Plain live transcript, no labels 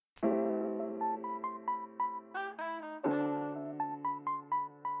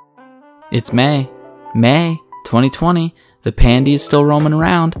It's May 2020. The pandy is still roaming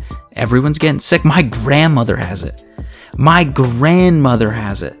around. Everyone's getting sick. My grandmother has it. My grandmother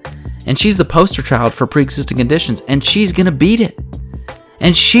has it. And she's the poster child for pre-existing conditions. And she's going to beat it.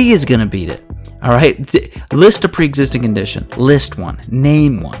 And she is going to beat it. All right? List a pre-existing condition. List one.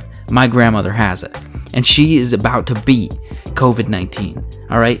 Name one. My grandmother has it. And she is about to beat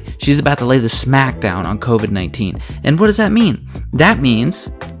COVID-19. All right? She's about to lay the smackdown on COVID-19. And what does that mean? That means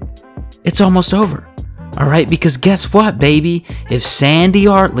it's almost over. All right? Because guess what, baby? If Sandy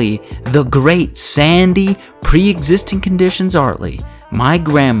Artley, the great Sandy pre-existing conditions Artley, my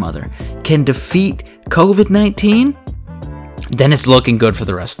grandmother, can defeat COVID-19, then it's looking good for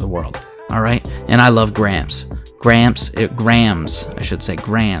the rest of the world. All right? And I love Grams. Grams. You can't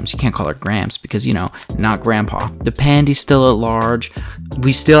call her Grams because, not Grandpa. The pandy's still at large.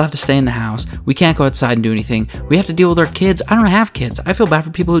 We still have to stay in the house. We can't go outside and do anything. We have to deal with our kids. I don't have kids. I feel bad for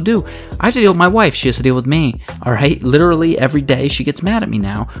people who do. I have to deal with my wife. She has to deal with me. All right? Literally every day she gets mad at me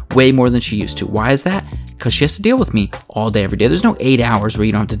now, way more than she used to. Why is that? Because she has to deal with me all day, every day. There's no 8 hours where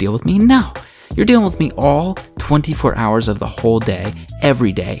you don't have to deal with me. No. You're dealing with me all 24 hours of the whole day,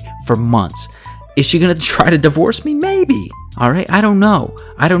 every day, for months. Is she going to try to divorce me? Maybe. All right? I don't know.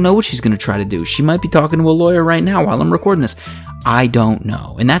 I don't know what she's going to try to do. She might be talking to a lawyer right now while I'm recording this. I don't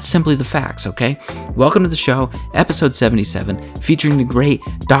know. And that's simply the facts, okay? Welcome to the show, episode 77, featuring the great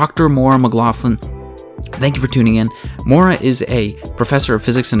Dr. Maura McLaughlin. Thank you for tuning in. Maura is a professor of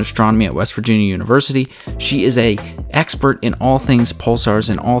physics and astronomy at West Virginia University. She is an expert in all things pulsars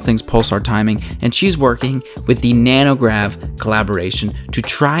and all things pulsar timing, and she's working with the Nanograv collaboration to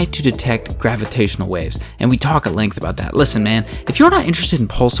try to detect gravitational waves. And we talk at length about that. Listen, man, if you're not interested in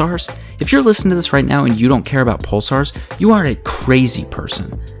pulsars, if you're listening to this right now and you don't care about pulsars, you are a crazy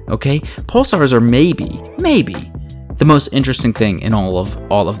person, okay? Pulsars are maybe the most interesting thing in all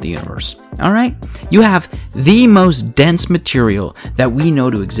of the universe. All right? You have the most dense material that we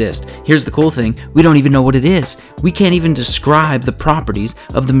know to exist. Here's the cool thing. We don't even know what it is. We can't even describe the properties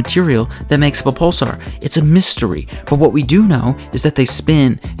of the material that makes up a pulsar. It's a mystery. But what we do know is that they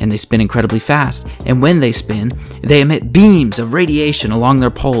spin, and they spin incredibly fast. And when they spin, they emit beams of radiation along their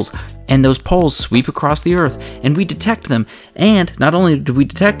poles. And those poles sweep across the Earth, and we detect them. And not only do we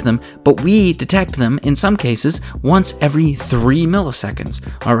detect them, but we detect them, in some cases, once every 3 milliseconds.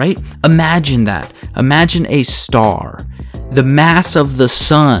 All right? Imagine that. Imagine a star, the mass of the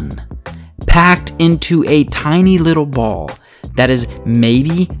sun, packed into a tiny little ball that is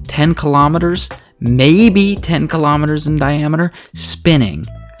maybe 10 kilometers in diameter, spinning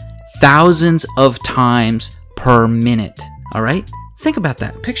thousands of times per minute. All right? Think about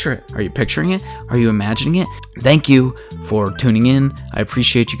that. Picture it. Are you picturing it? Are you imagining it? Thank you for tuning in. I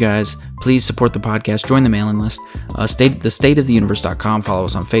appreciate you guys. Please support the podcast. Join the mailing list. Thestateoftheuniverse.com. Follow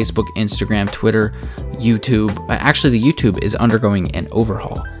us on Facebook, Instagram, Twitter, YouTube. Actually, the YouTube is undergoing an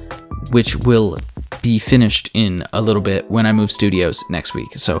overhaul, which will be finished in a little bit when I move studios next week.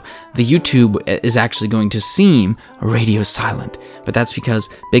 So the YouTube is actually going to seem radio silent, but that's because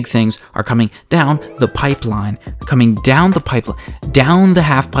big things are coming down the pipeline, down the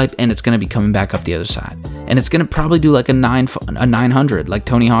half pipe, and it's going to be coming back up the other side. And it's going to probably do like a 900, like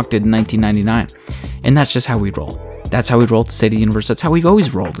Tony Hawk did in 1999. And that's just how we roll. That's how we roll at the State of the Universe. That's how we've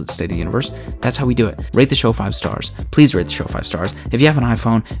always rolled at the State of the Universe. That's how we do it. Rate the show 5 stars. Please rate the show 5 stars. If you have an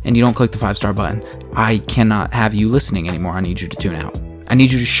iPhone and you don't click the 5-star button, I cannot have you listening anymore. I need you to tune out. I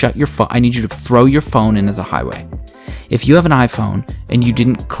need you to shut your phone. I need you to throw your phone into the highway. If you have an iPhone and you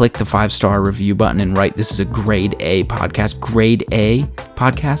didn't click the 5-star review button and write, this is a grade A podcast, grade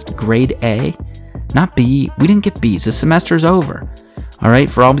A, not B. We didn't get B's. The semester's over. All right,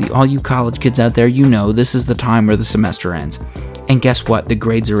 for all you college kids out there, this is the time where the semester ends. And guess what? The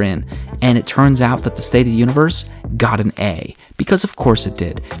grades are in. And it turns out that the State of the Universe got an A. Because of course it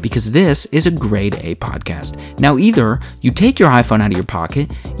did. Because this is a grade A podcast. Now either you take your iPhone out of your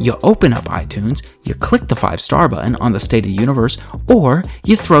pocket, you open up iTunes, you click the 5-star button on the State of the Universe, or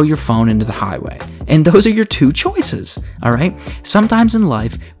you throw your phone into the highway. And those are your 2 choices. All right? Sometimes in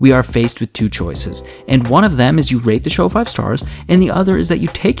life, we are faced with 2 choices. And one of them is you rate the show 5 stars, and the other is that you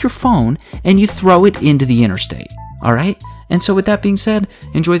take your phone and you throw it into the interstate. All right? And so with that being said,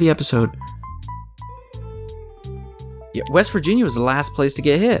 enjoy the episode. Yeah, West Virginia was the last place to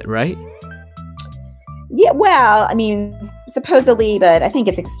get hit, right? Yeah, well, I mean, supposedly, but I think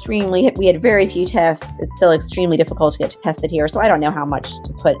it's we had very few tests. It's still extremely difficult to get tested here. So I don't know how much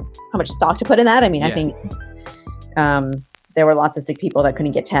stock to put in that. I mean, yeah. I think there were lots of sick people that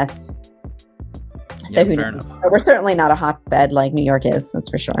couldn't get tests. So who knows? But we're certainly not a hotbed like New York is. That's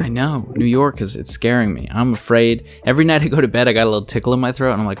for sure. I know. New York it's scaring me. I'm afraid. Every night I go to bed, I got a little tickle in my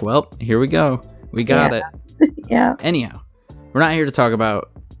throat, and I'm like, well, here we go. We got it. Yeah. Anyhow, we're not here to talk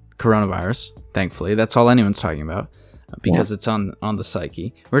about coronavirus, thankfully. That's all anyone's talking about because it's on the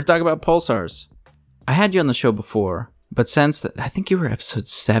psyche. We're here to talk about pulsars. I had you on the show before, but since I think you were episode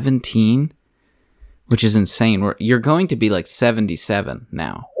 17, which is insane. You're going to be like 77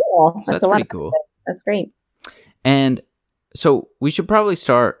 now. Cool. So that's pretty cool. That's great. And so we should probably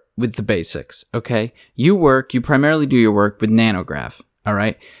start with the basics, okay? You primarily do your work with nanograph, all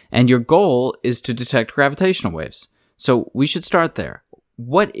right? And your goal is to detect gravitational waves. So we should start there.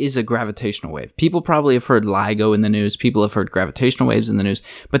 What is a gravitational wave? People probably have heard LIGO in the news. People have heard gravitational waves in the news,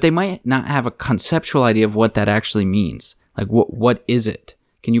 but they might not have a conceptual idea of what that actually means. Like, what is it?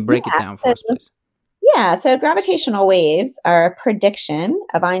 Can you break it down for us, please? Yeah, so gravitational waves are a prediction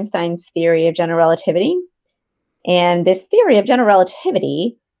of Einstein's theory of general relativity. And this theory of general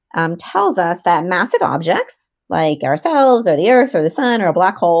relativity tells us that massive objects, like ourselves or the Earth or the sun or a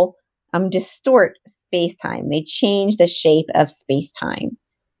black hole, distort space-time. They change the shape of space-time.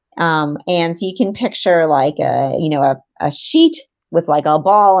 And so you can picture like a sheet with like a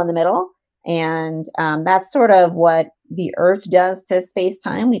ball in the middle. And that's sort of what the Earth does to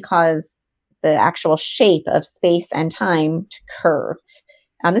space-time. We cause the actual shape of space and time to curve.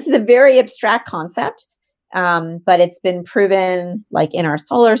 This is a very abstract concept, but it's been proven like in our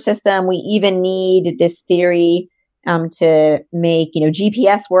solar system. We even need this theory to make,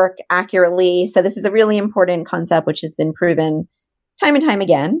 GPS work accurately. So this is a really important concept, which has been proven time and time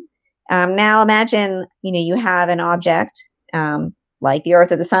again. Now imagine, you have an object like the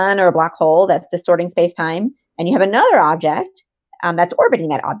Earth or the sun or a black hole that's distorting space-time, and you have another object that's orbiting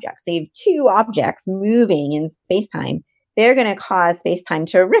that object. So you have two objects moving in space-time. They're going to cause space-time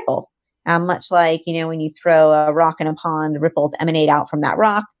to ripple, much like, when you throw a rock in a pond, ripples emanate out from that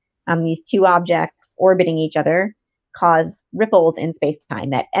rock. These two objects orbiting each other cause ripples in space-time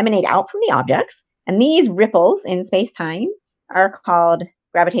that emanate out from the objects. And these ripples in space-time are called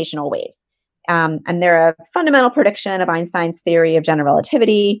gravitational waves. And they're a fundamental prediction of Einstein's theory of general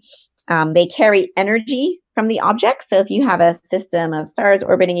relativity. They carry energy from the objects. So if you have a system of stars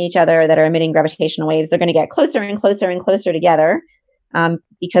orbiting each other that are emitting gravitational waves, they're going to get closer and closer and closer together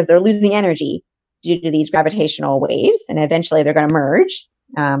because they're losing energy due to these gravitational waves. And eventually they're going to merge.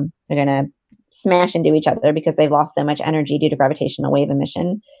 They're going to smash into each other because they've lost so much energy due to gravitational wave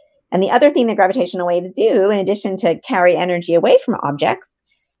emission. And the other thing that gravitational waves do, in addition to carry energy away from objects,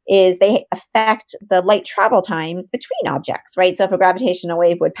 is they affect the light travel times between objects, right? So if a gravitational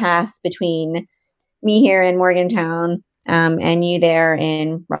wave would pass between me here in Morgantown and you there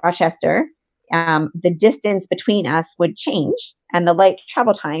in Rochester, the distance between us would change and the light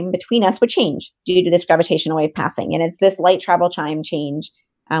travel time between us would change due to this gravitational wave passing. And it's this light travel time change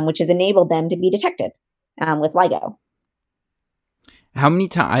which has enabled them to be detected with LIGO. How many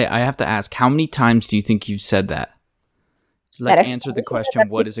times, I have to ask, how many times do you think you've said that? Like, answer the question,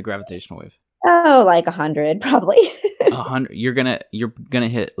 what is a gravitational wave? Oh, like 100, probably. 100. You're gonna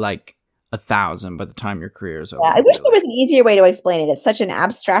hit like 1,000 by the time your career is over. Yeah, I wish there was an easier way to explain it. It's such an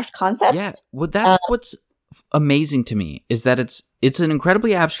abstract concept. Yeah, well, that's what's amazing to me is that it's an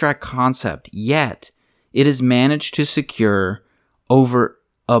incredibly abstract concept, yet it has managed to secure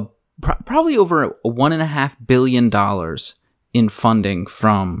probably over $1.5 billion in funding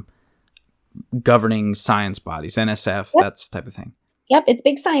from governing science bodies, NSF, that type of thing. Yep, it's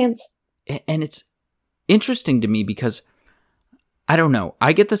big science. And it's interesting to me because, I don't know,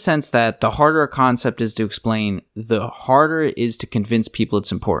 I get the sense that the harder a concept is to explain, the harder it is to convince people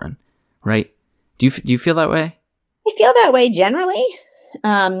it's important, right? Do you feel that way? I feel that way generally.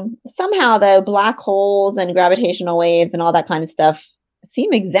 Somehow, though, black holes and gravitational waves and all that kind of stuff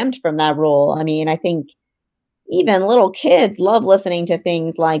seem exempt from that rule. I mean, I think even little kids love listening to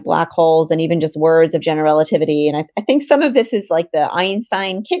things like black holes and even just words of general relativity. And I think some of this is like the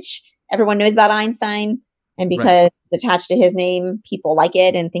Einstein kitsch. Everyone knows about Einstein. And because it's attached to his name, people like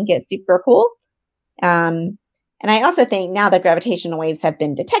it and think it's super cool. And I also think now that gravitational waves have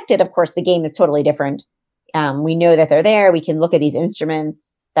been detected, of course, the game is totally different. We know that they're there. We can look at these instruments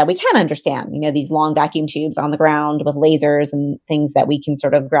that we can understand, these long vacuum tubes on the ground with lasers and things that we can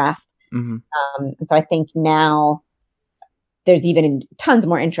sort of grasp. Mm-hmm. And so I think now there's even tons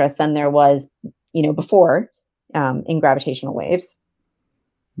more interest than there was, before in gravitational waves.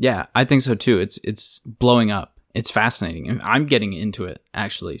 Yeah, I think so too. It's blowing up. It's fascinating. And I'm getting into it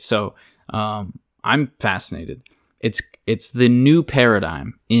actually. So I'm fascinated. It's the new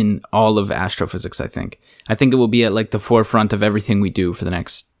paradigm in all of astrophysics, I think. I think it will be at like the forefront of everything we do for the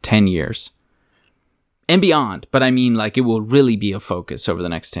next 10 years. and beyond. But I mean, like, it will really be a focus over the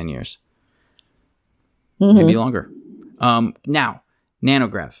next 10 years. Maybe longer. Now,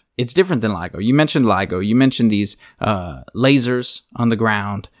 nanograv. It's different than LIGO. You mentioned LIGO. You mentioned these lasers on the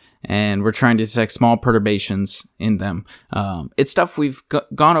ground, and we're trying to detect small perturbations in them. It's stuff we've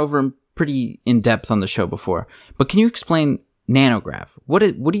gone over pretty in depth on the show before. But can you explain nanograv? What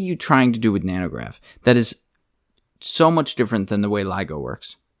are you trying to do with nanograv that is so much different than the way LIGO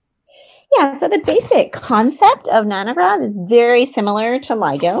works? Yeah, so the basic concept of nanograv is very similar to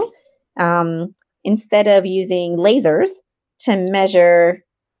LIGO. Instead of using lasers to measure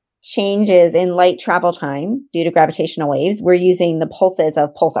changes in light travel time due to gravitational waves, we're using the pulses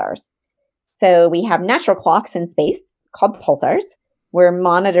of pulsars. So we have natural clocks in space called pulsars. We're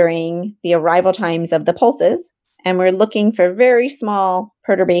monitoring the arrival times of the pulses, and we're looking for very small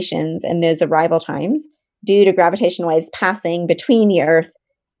perturbations in those arrival times due to gravitational waves passing between the Earth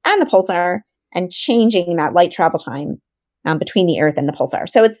and the pulsar and changing that light travel time between the Earth and the pulsar.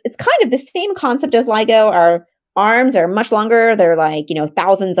 So it's kind of the same concept as LIGO. Our arms are much longer. They're like,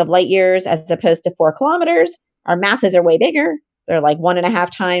 thousands of light years as opposed to 4 kilometers. Our masses are way bigger. They're like 1.5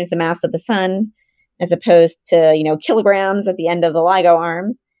 times the mass of the sun as opposed to, kilograms at the end of the LIGO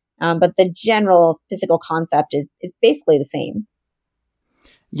arms. But the general physical concept is basically the same.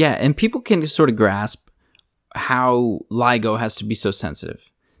 Yeah, and people can sort of grasp how LIGO has to be so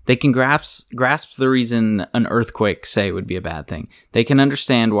sensitive. They can grasp the reason an earthquake, say, would be a bad thing. They can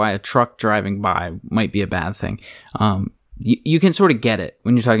understand why a truck driving by might be a bad thing. You can sort of get it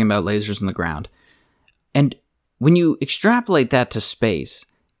when you're talking about lasers on the ground. And when you extrapolate that to space,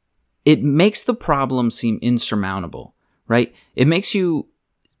 it makes the problem seem insurmountable, right? It makes you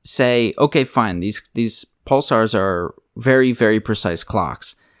say, okay, fine, these pulsars are very, very precise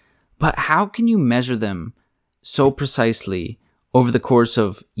clocks. But how can you measure them so precisely over the course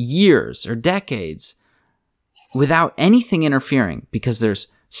of years or decades without anything interfering? Because there's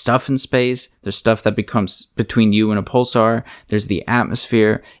stuff in space, there's stuff that becomes between you and a pulsar, there's the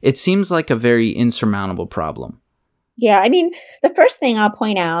atmosphere. It seems like a very insurmountable problem. Yeah, I mean, the first thing I'll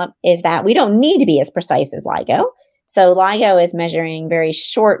point out is that we don't need to be as precise as LIGO. So LIGO is measuring very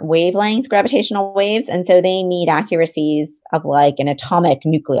short wavelength gravitational waves, and so they need accuracies of like an atomic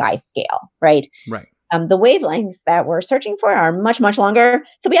nuclei scale, right? Right. The wavelengths that we're searching for are much, much longer.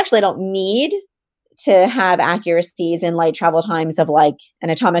 So we actually don't need to have accuracies in light travel times of like an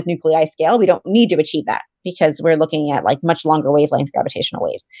atomic nuclei scale. We don't need to achieve that because we're looking at like much longer wavelength gravitational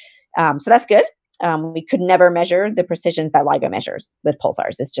waves. So that's good. We could never measure the precision that LIGO measures with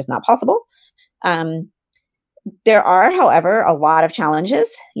pulsars. It's just not possible. There are, however, a lot of challenges.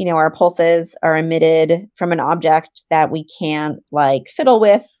 Our pulses are emitted from an object that we can't like fiddle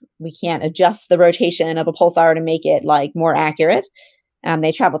with. We can't adjust the rotation of a pulsar to make it like more accurate.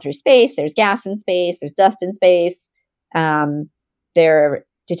 They travel through space. There's gas in space. There's dust in space. They're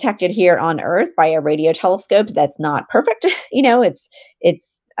detected here on Earth by a radio telescope that's not perfect.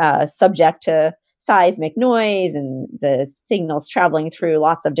 It's subject to seismic noise and the signals traveling through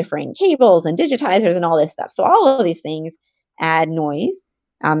lots of different cables and digitizers and all this stuff. So all of these things add noise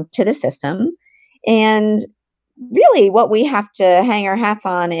to the system. And really what we have to hang our hats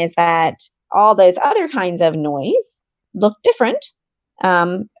on is that all those other kinds of noise look different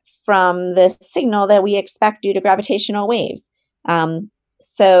from the signal that we expect due to gravitational waves.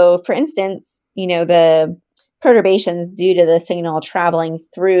 So for instance, the perturbations due to the signal traveling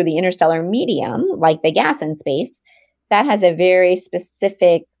through the interstellar medium, like the gas in space, that has a very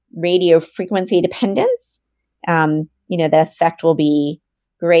specific radio frequency dependence. The effect will be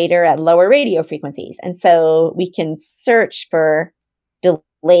greater at lower radio frequencies. And so we can search for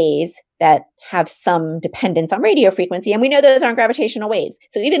delays that have some dependence on radio frequency. And we know those aren't gravitational waves.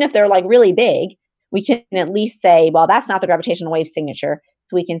 So even if they're like really big, we can at least say, well, that's not the gravitational wave signature.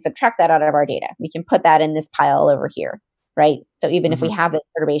 So we can subtract that out of our data. We can put that in this pile over here, right? So even if we have those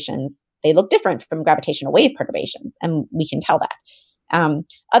perturbations, they look different from gravitational wave perturbations, and we can tell that.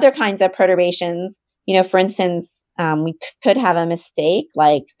 Other kinds of perturbations, for instance, we could have a mistake,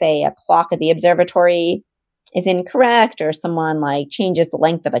 like say a clock at the observatory is incorrect, or someone like changes the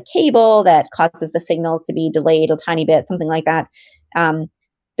length of a cable that causes the signals to be delayed a tiny bit, something like that.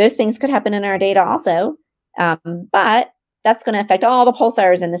 Those things could happen in our data also, but that's going to affect all the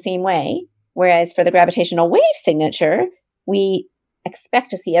pulsars in the same way. Whereas for the gravitational wave signature, we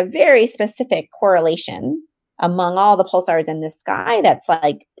expect to see a very specific correlation among all the pulsars in the sky that's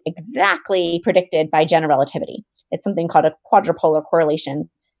like exactly predicted by general relativity. It's something called a quadrupolar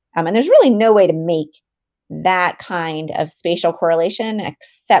correlation. And there's really no way to make that kind of spatial correlation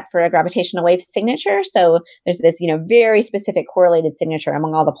except for a gravitational wave signature. So there's this, very specific correlated signature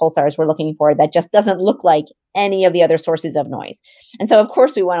among all the pulsars we're looking for that just doesn't look like any of the other sources of noise. And so of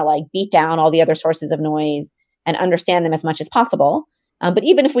course we want to like beat down all the other sources of noise and understand them as much as possible. But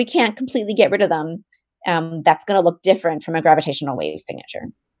even if we can't completely get rid of them, that's going to look different from a gravitational wave signature.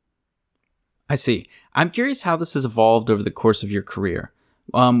 I see. I'm curious how this has evolved over the course of your career.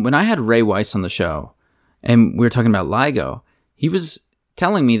 When I had Ray Weiss on the show, and we were talking about LIGO, he was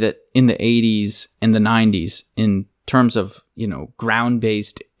telling me that in the 80s and the 90s, in terms of,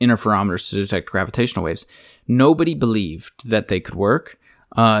 ground-based interferometers to detect gravitational waves, nobody believed that they could work.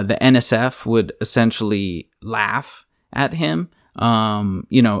 The NSF would essentially laugh at him,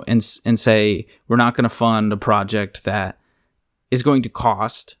 and say, we're not going to fund a project that is going to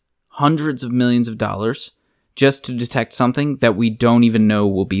cost hundreds of millions of dollars just to detect something that we don't even know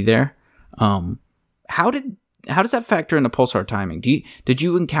will be there. How does that factor into pulsar timing? Did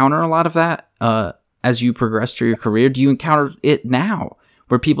you encounter a lot of that as you progressed through your career? Do you encounter it now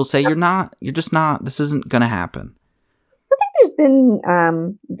where people say you're just not, this isn't going to happen? I think there's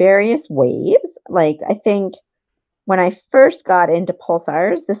been various waves. Like I think when I first got into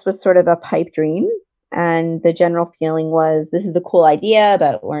pulsars, this was sort of a pipe dream. And the general feeling was, this is a cool idea,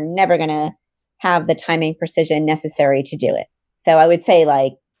 but we're never going to have the timing precision necessary to do it. So I would say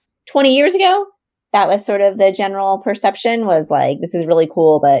like 20 years ago, that was sort of the general perception was like, this is really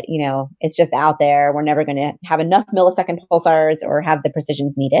cool, but it's just out there. We're never going to have enough millisecond pulsars or have the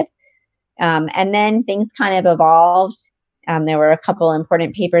precisions needed. And then things kind of evolved. There were a couple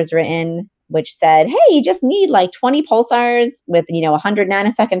important papers written which said, hey, you just need like 20 pulsars with, 100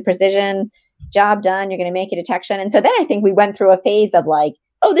 nanosecond precision, job done. You're going to make a detection. And so then I think we went through a phase of like,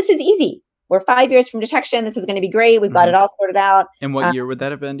 oh, this is easy. We're 5 years from detection. This is going to be great. We've got it all sorted out. And what year would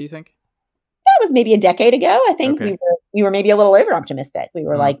that have been, do you think? That was maybe a decade ago. I think okay. we were maybe a little over optimistic. We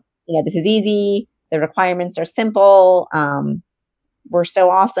were like, this is easy. The requirements are simple. We're so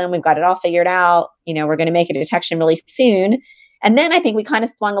awesome. We've got it all figured out. We're going to make a detection really soon. And then I think we kind of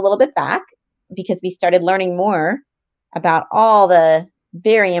swung a little bit back because we started learning more about all the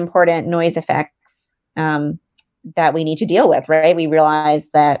very important noise effects that we need to deal with, right? We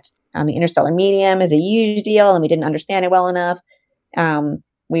realized that the interstellar medium is a huge deal and we didn't understand it well enough.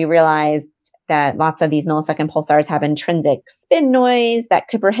 We realized that lots of these millisecond pulsars have intrinsic spin noise that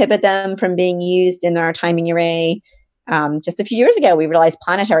could prohibit them from being used in our timing array. Just a few years ago, we realized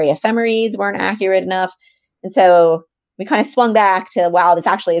planetary ephemeриds weren't accurate enough. And so we kind of swung back to, wow, this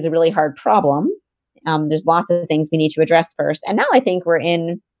actually is a really hard problem. There's lots of things we need to address first. And now I think we're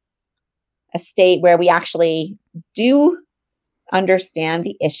in a state where we actually do understand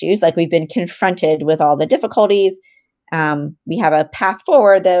the issues. Like we've been confronted with all the difficulties. We have a path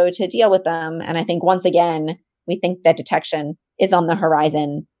forward, though, to deal with them. And I think once again, we think that detection is on the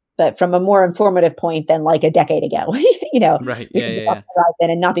horizon, but from a more informative point than like a decade ago. Right? Yeah.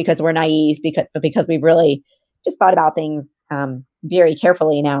 And not because we're naive, but because we've really just thought about things very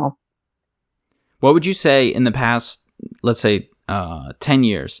carefully now. What would you say in the past, let's say, 10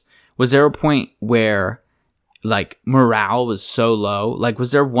 years? Was there a point where like morale was so low? Like,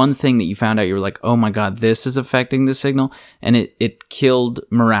 was there one thing that you found out you were like, oh my God, this is affecting the signal? And it killed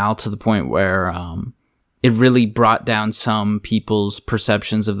morale to the point where it really brought down some people's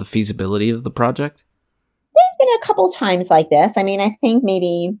perceptions of the feasibility of the project? There's been a couple times like this. I mean, I think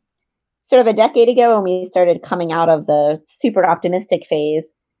maybe sort of a decade ago when we started coming out of the super optimistic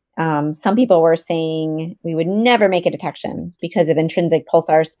phase, some people were saying we would never make a detection because of intrinsic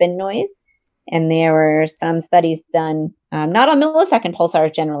pulsar spin noise. And there were some studies done, not on millisecond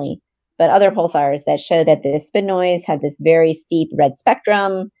pulsars generally, but other pulsars that show that the spin noise had this very steep red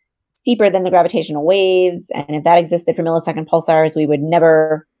spectrum, steeper than the gravitational waves. And if that existed for millisecond pulsars, we would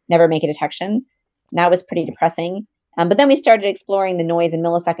never make a detection. And that was pretty depressing. But then we started exploring the noise in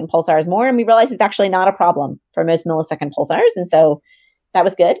millisecond pulsars more, and we realized it's actually not a problem for most millisecond pulsars. And so that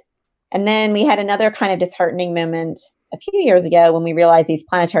was good. And then we had another kind of disheartening moment a few years ago when we realized these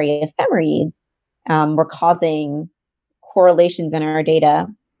planetary ephemeриds were causing correlations in our data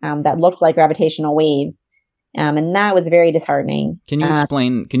that looked like gravitational waves. And that was very disheartening. Can you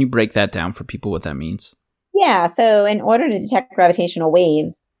explain, can you break that down for people what that means? Yeah. So in order to detect gravitational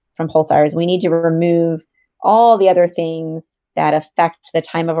waves from pulsars, we need to remove all the other things that affect the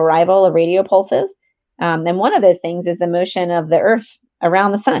time of arrival of radio pulses. And one of those things is the motion of the Earth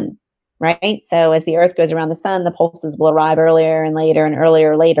around the sun, right? So as the Earth goes around the sun, the pulses will arrive earlier and later and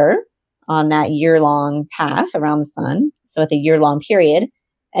earlier later on that year-long path around the sun. So at the year-long period.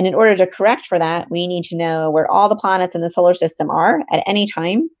 And in order to correct for that, we need to know where all the planets in the solar system are at any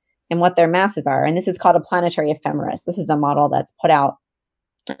time and what their masses are. And this is called a planetary ephemeris. This is a model that's put out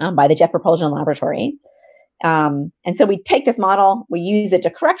by the Jet Propulsion Laboratory. And so we take this model, we use it to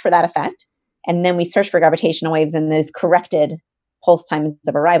correct for that effect, and then we search for gravitational waves in those corrected pulse times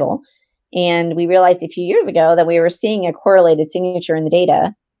of arrival. And we realized a few years ago that we were seeing a correlated signature in the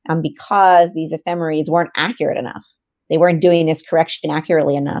data because these ephemeres weren't accurate enough. They weren't doing this correction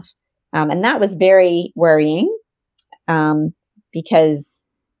accurately enough. And that was very worrying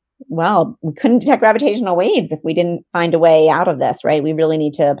because, well, we couldn't detect gravitational waves if we didn't find a way out of this, right? We really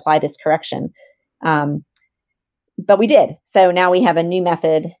need to apply this correction. But we did. So now we have a new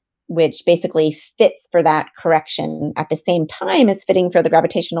method which basically fits for that correction at the same time as fitting for the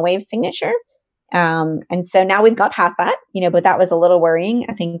gravitational wave signature. And so now we've got past that, but that was a little worrying.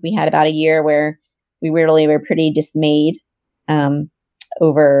 I think we had about a year where we really were pretty dismayed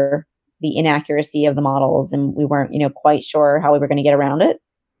over the inaccuracy of the models, and we weren't, quite sure how we were going to get around it.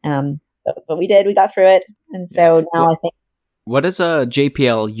 But we did. We got through it, and so now I think. What does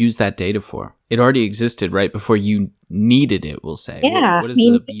JPL use that data for? It already existed right before you needed it, we'll say. Yeah. What is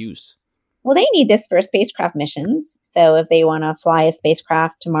the use? Well, they need this for spacecraft missions. So if they want to fly a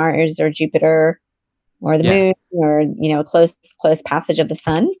spacecraft to Mars or Jupiter or the moon or, close passage of the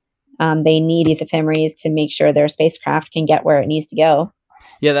sun, they need these ephemeres to make sure their spacecraft can get where it needs to go.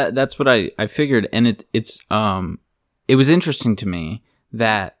 Yeah, that's what I figured. And it was interesting to me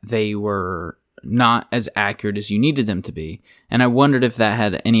that they were not as accurate as you needed them to be. And I wondered if that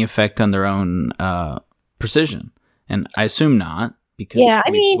had any effect on their own precision. And I assume not, because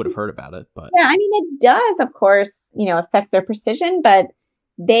we would have heard about it. But yeah, it does, of course, affect their precision, but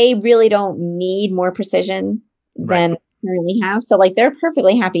they really don't need more precision than they currently have. So they're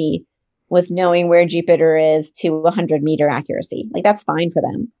perfectly happy with knowing where Jupiter is to 100-meter accuracy. That's fine for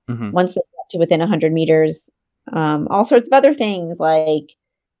them. Mm-hmm. Once they get to within 100 meters, all sorts of other things like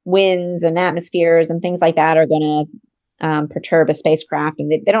winds and atmospheres and things like that are going to perturb a spacecraft,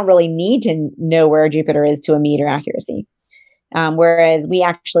 and they don't really need to know where Jupiter is to a meter accuracy. Whereas we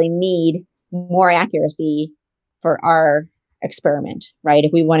actually need more accuracy for our experiment, right?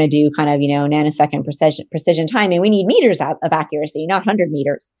 If we want to do kind of, nanosecond precision timing, we need meters of accuracy, not 100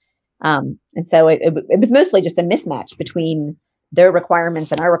 meters. And so it was mostly just a mismatch between their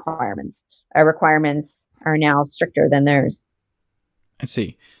requirements and our requirements. Our requirements are now stricter than theirs. I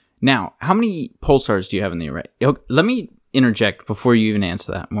see. Now, how many pulsars do you have in the array? Let me interject before you even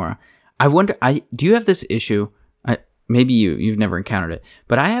answer that, Maura. I wonder, do you have this issue? Maybe you've never encountered it,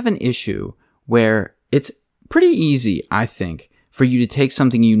 but I have an issue where it's pretty easy, I think, for you to take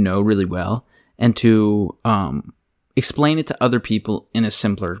something you know really well and to explain it to other people in a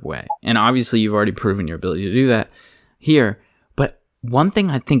simpler way. And obviously, you've already proven your ability to do that here. But one thing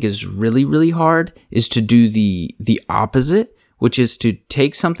I think is really, really hard is to do the opposite, which is to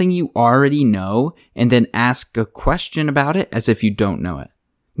take something you already know and then ask a question about it as if you don't know it.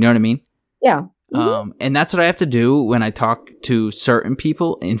 You know what I mean? Yeah. Mm-hmm. And that's what I have to do when I talk to certain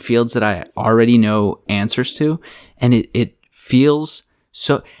people in fields that I already know answers to. And it feels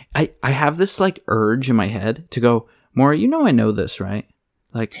so, I have this urge in my head to go, Maura, I know this, right?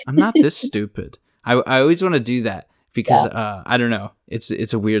 I'm not this stupid. I always want to do that because, I don't know.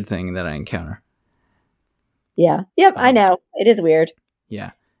 It's a weird thing that I encounter. Yeah. Yep. I know. It is weird.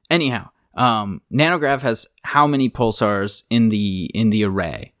 Yeah. Anyhow, Nanograv has how many pulsars in the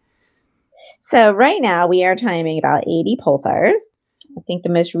array? So right now we are timing about 80 pulsars. I think the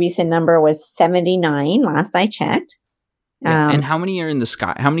most recent number was 79 last I checked. Yeah. And how many are in the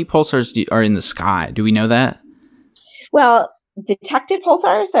sky? How many pulsars are in the sky? Do we know that? Well, detected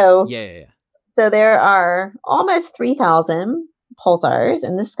pulsars. So yeah. So there are almost 3,000 pulsars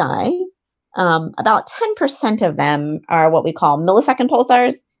in the sky. About 10% of them are what we call millisecond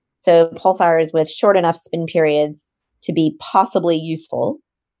pulsars. So pulsars with short enough spin periods to be possibly useful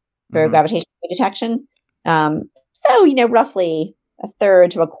for gravitational wave detection. So, roughly a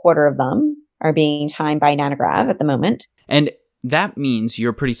third to a quarter of them are being timed by Nanograv at the moment. And that means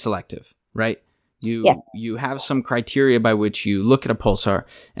you're pretty selective, right? You have some criteria by which you look at a pulsar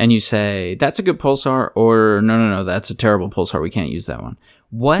and you say, that's a good pulsar, or no, that's a terrible pulsar. We can't use that one.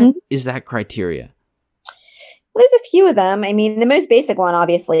 What is that criteria? Well, there's a few of them. The most basic one,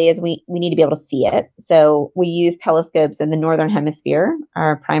 obviously, is we need to be able to see it. So we use telescopes in the Northern Hemisphere.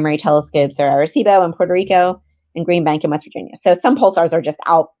 Our primary telescopes are Arecibo in Puerto Rico and Green Bank in West Virginia. So some pulsars are just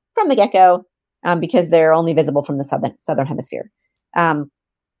out from the get-go because they're only visible from the Southern Hemisphere.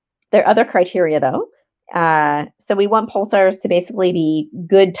 There are other criteria, though. So we want pulsars to basically be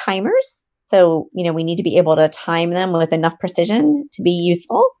good timers. So, we need to be able to time them with enough precision to be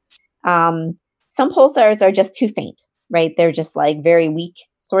useful. Some pulsars are just too faint, right? They're just very weak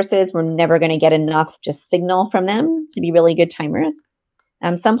sources, we're never going to get enough just signal from them to be really good timers.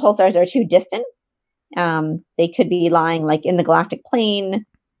 Some pulsars are too distant. They could be lying like in the galactic plane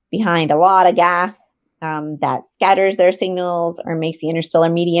behind a lot of gas that scatters their signals or makes the interstellar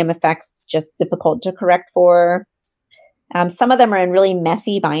medium effects just difficult to correct for. Some of them are in really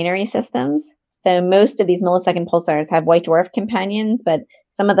messy binary systems. So most of these millisecond pulsars have white dwarf companions, but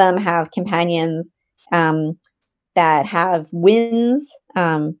some of them have companions that have winds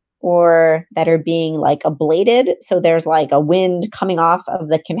or that are being like ablated. So there's like a wind coming off of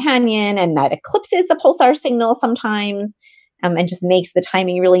the companion and that eclipses the pulsar signal sometimes and just makes the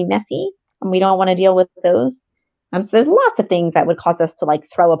timing really messy. And we don't want to deal with those. So there's lots of things that would cause us to like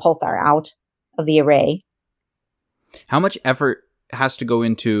throw a pulsar out of the array. How much effort has to go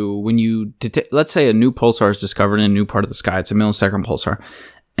into when you let's say a new pulsar is discovered in a new part of the sky? It's a millisecond pulsar.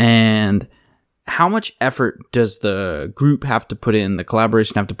 And how much effort does the group have to put in, the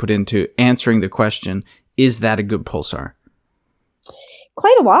collaboration have to put into answering the question, is that a good pulsar?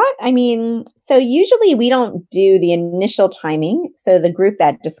 Quite a lot. I mean, so usually we don't do the initial timing. So the group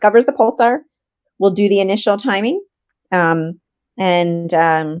that discovers the pulsar will do the initial timing. So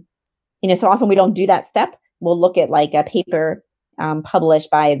often we don't do that step. We'll look at like a paper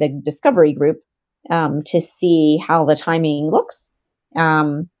published by the discovery group to see how the timing looks.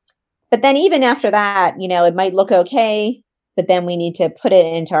 But then even after that, it might look okay, but then we need to put it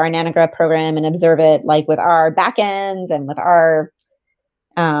into our nanograph program and observe it like with our backends and with our,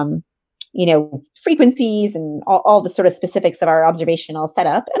 frequencies and all the sort of specifics of our observational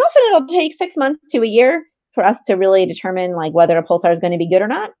setup. And often it'll take 6 months to a year for us to really determine like whether a pulsar is going to be good or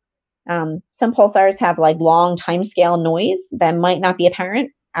not. Some pulsars have like long timescale noise that might not be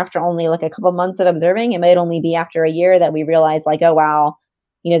apparent after only like a couple months of observing. It might only be after a year that we realize like, oh, wow,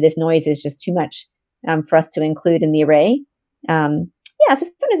 this noise is just too much for us to include in the array. So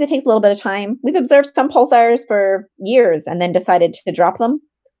sometimes it takes a little bit of time. We've observed some pulsars for years and then decided to drop them.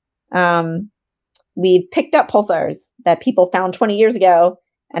 We've picked up pulsars that people found 20 years ago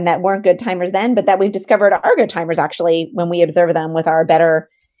and that weren't good timers then, but that we've discovered are good timers actually when we observe them with our better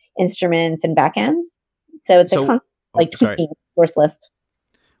instruments and backends. So it's a constant tweaking source list.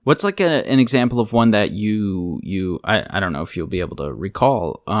 What's like an example of one that I don't know if you'll be able to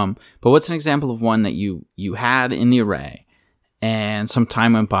recall, but what's an example of one that you had in the array and some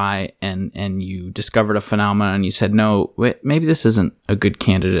time went by and you discovered a phenomenon and you said, no, wait, maybe this isn't a good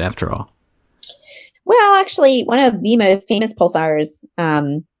candidate after all? Well, actually, one of the most famous pulsars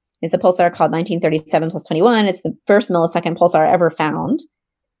is a pulsar called 1937 plus 21. It's the first millisecond pulsar ever found.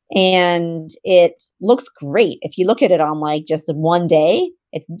 And it looks great. If you look at it on like just one day,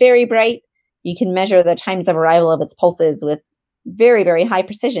 it's very bright. You can measure the times of arrival of its pulses with very, very high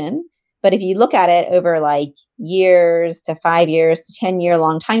precision. But if you look at it over like years to 5 years to 10-year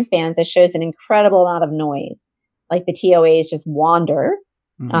long time spans, it shows an incredible amount of noise. Like the TOAs just wander.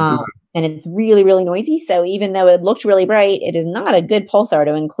 And it's really, really noisy. So even though it looked really bright, it is not a good pulsar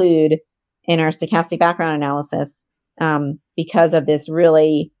to include in our stochastic background analysis because of this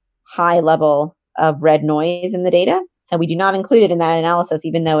really high level of red noise in the data. So we do not include it in that analysis,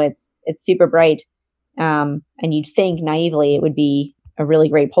 even though it's super bright. And you'd think naively it would be a really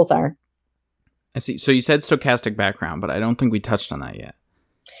great pulsar. I see. So you said stochastic background, but I don't think we touched on that yet.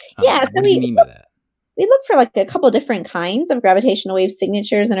 So what do you mean by that? We look for like a couple different kinds of gravitational wave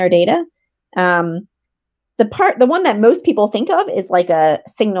signatures in our data. The one that most people think of is like a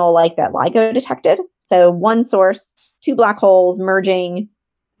signal like that LIGO detected. So one source, two black holes merging,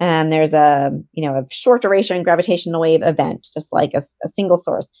 and there's a short duration gravitational wave event, just like a single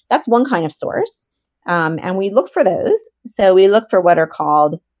source. That's one kind of source. And we look for those. So we look for what are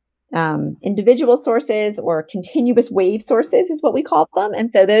called individual sources or continuous wave sources is what we call them.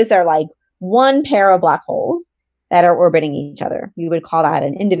 And so those are like one pair of black holes that are orbiting each other. We would call that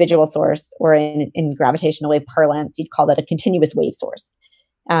an individual source, or in gravitational wave parlance, you'd call that a continuous wave source.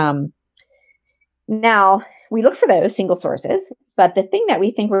 Now, we look for those single sources, but the thing that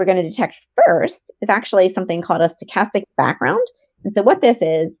we think we're going to detect first is actually something called a stochastic background. And so what this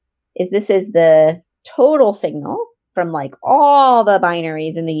is the total signal from like all the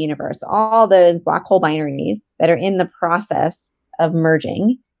binaries in the universe, all those black hole binaries that are in the process of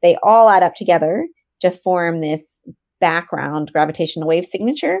merging. They all add up together to form this background gravitational wave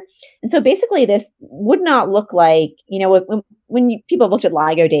signature. And so basically this would not look like, when people looked at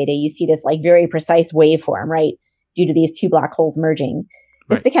LIGO data, you see this like very precise waveform, right? Due to these two black holes merging.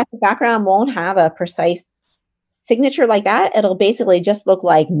 The stochastic background won't have a precise signature like that. It'll basically just look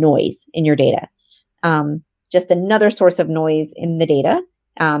like noise in your data. Just another source of noise in the data,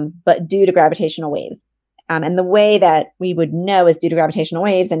 but due to gravitational waves. And the way that we would know is due to gravitational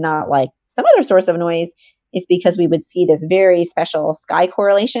waves and not like some other source of noise is because we would see this very special sky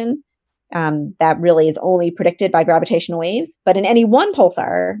correlation that really is only predicted by gravitational waves. But in any one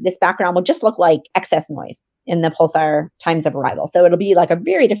pulsar, this background will just look like excess noise in the pulsar times of arrival. So it'll be like a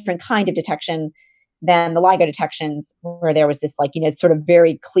very different kind of detection than the LIGO detections, where there was this like, sort of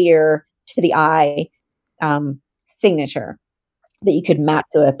very clear to the eye signature that you could map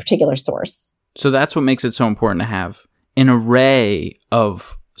to a particular source. So that's what makes it so important to have an array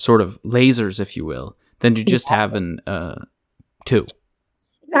of sort of lasers, if you will, than to just have two.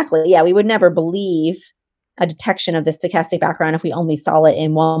 Exactly. Yeah, we would never believe a detection of the stochastic background if we only saw it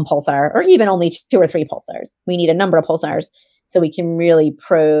in one pulsar or even only 2 or 3 pulsars. We need a number of pulsars so we can really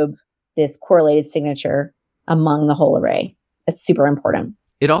probe this correlated signature among the whole array. That's super important.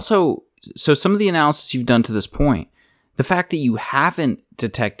 It also, so some of the analysis you've done to this point, the fact that you haven't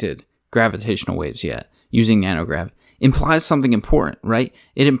detected gravitational waves yet using nanograv implies something important, right?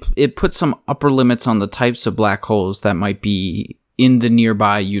 It puts some upper limits on the types of black holes that might be in the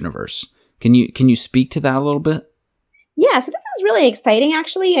nearby universe. Can you speak to that a little bit? Yeah, so this is really exciting,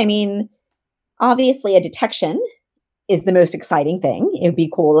 actually. I mean, obviously a detection is the most exciting thing. It would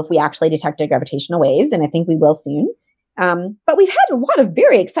be cool if we actually detected gravitational waves, and I think we will soon. But we've had a lot of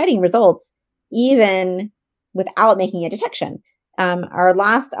very exciting results, even without making a detection. Our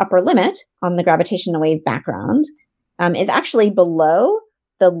last upper limit on the gravitational wave background is actually below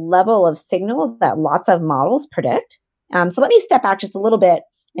the level of signal that lots of models predict. So let me step back just a little bit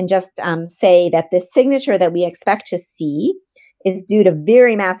and just say that this signature that we expect to see is due to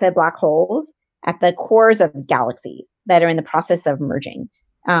very massive black holes at the cores of galaxies that are in the process of merging.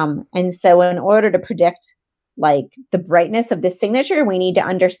 And so in order to predict like the brightness of this signature, we need to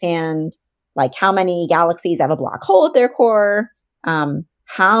understand like how many galaxies have a black hole at their core,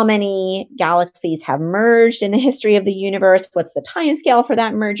 how many galaxies have merged in the history of the universe, what's the time scale for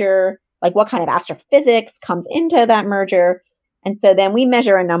that merger, like what kind of astrophysics comes into that merger. And so then we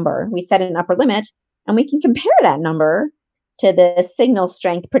measure a number, we set an upper limit, and we can compare that number to the signal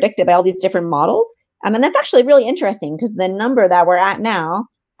strength predicted by all these different models. And that's actually really interesting because the number that we're at now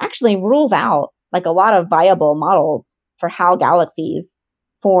actually rules out like a lot of viable models for how galaxies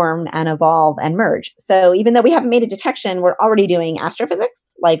form and evolve and merge. So even though we haven't made a detection, we're already doing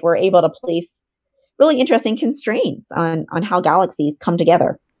astrophysics. Like we're able to place really interesting constraints on how galaxies come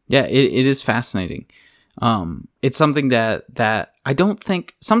together. Yeah, it is fascinating. It's something that I don't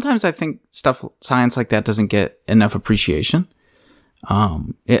think, sometimes I think science like that doesn't get enough appreciation.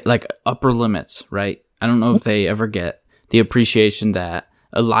 Like upper limits, right? I don't know if they ever get the appreciation that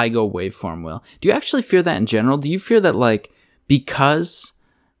a LIGO waveform will. Do you actually fear that in general? Do you fear that like, because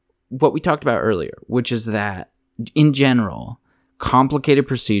what we talked about earlier, which is that in general, complicated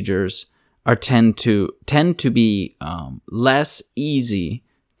procedures tend to be less easy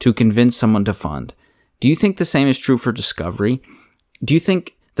to convince someone to fund. Do you think the same is true for discovery? Do you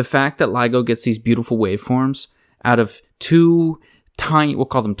think the fact that LIGO gets these beautiful waveforms out of 2 tiny, we'll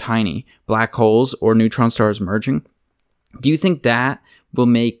call them tiny, black holes or neutron stars merging, do you think that will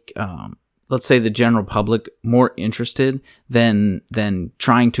make, let's say, the general public more interested than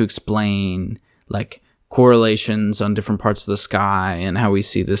trying to explain like correlations on different parts of the sky and how we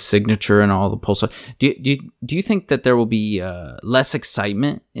see this signature and all the pulsars? Do you think that there will be less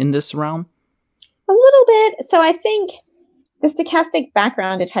excitement in this realm? A little bit. So I think the stochastic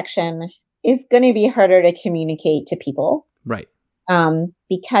background detection is going to be harder to communicate to people. Right.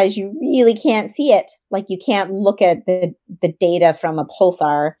 Because you really can't see it. Like you can't look at the data from a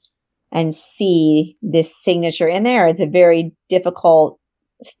pulsar and see this signature in there. It's a very difficult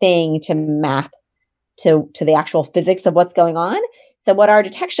thing to map to the actual physics of what's going on. So what our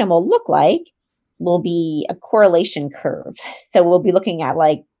detection will look like will be a correlation curve. So we'll be looking at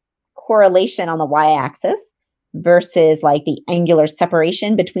like correlation on the y-axis versus like the angular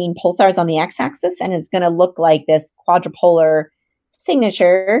separation between pulsars on the x-axis. And it's going to look like this quadrupolar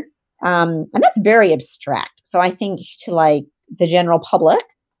signature. And that's very abstract. So I think to like the general public,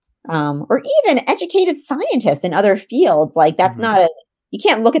 or even educated scientists in other fields, like that's not you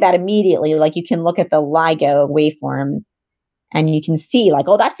can't look at that immediately. Like you can look at the LIGO waveforms and you can see like,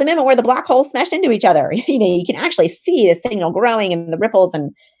 oh, that's the moment where the black holes smashed into each other. You can actually see the signal growing and the ripples,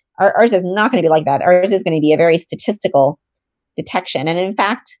 and ours is not going to be like that. Ours is going to be a very statistical detection. And in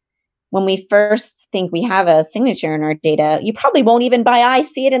fact, when we first think we have a signature in our data, you probably won't even by eye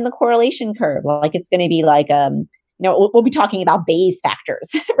see it in the correlation curve. Like it's going to be like, we'll be talking about Bayes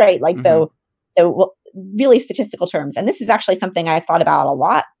factors, right? Like, so really statistical terms. And this is actually something I've thought about a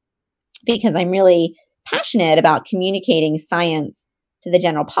lot because I'm really passionate about communicating science to the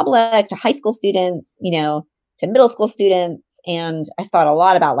general public, to high school students, to middle school students. And I thought a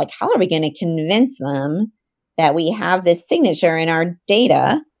lot about like, how are we going to convince them that we have this signature in our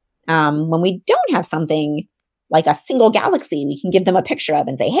data when we don't have something like a single galaxy we can give them a picture of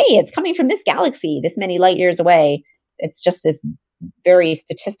and say, hey, it's coming from this galaxy this many light years away. It's just this very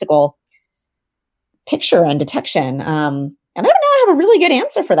statistical picture and detection. And I don't know, I have a really good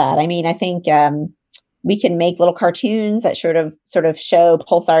answer for that. I mean, I think we can make little cartoons that sort of show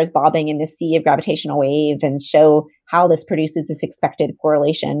pulsars bobbing in the sea of gravitational waves and show how this produces this expected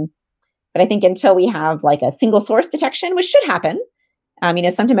correlation. But I think until we have like a single source detection, which should happen,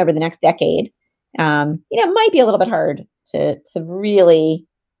 sometime over the next decade, it might be a little bit hard to really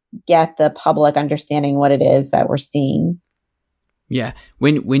get the public understanding what it is that we're seeing. Yeah,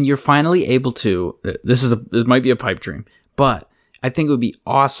 when you're finally able to, this might be a pipe dream, but I think it would be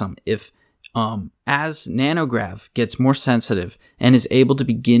awesome if, as nanograv gets more sensitive and is able to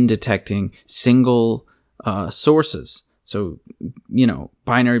begin detecting single sources, so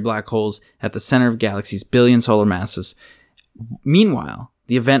binary black holes at the center of galaxies, billion solar masses. Meanwhile,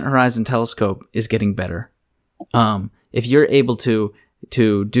 the Event Horizon Telescope is getting better. If you're able to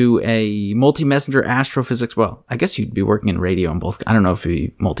do a multi-messenger astrophysics, well, I guess you'd be working in radio on both. I don't know if it'd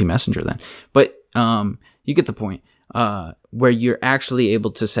be multi-messenger then, but you get the point. Where you're actually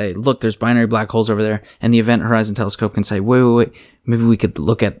able to say, look, there's binary black holes over there, and the Event Horizon Telescope can say, wait, maybe we could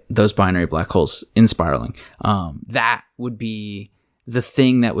look at those binary black holes in spiraling. That would be the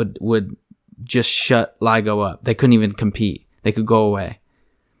thing that would just shut LIGO up. They couldn't even compete. They could go away.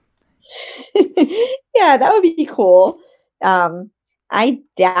 Yeah, that would be cool. I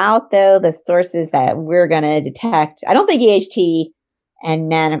doubt, though, the sources that we're going to detect, I don't think EHT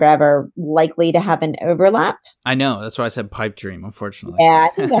and nanograv are likely to have an overlap. I know. That's why I said pipe dream, unfortunately. Yeah,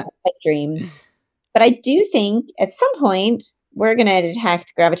 I think that's a pipe dream. But I do think at some point we're going to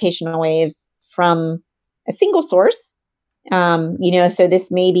detect gravitational waves from a single source. So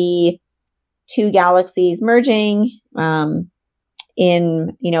this may be two galaxies merging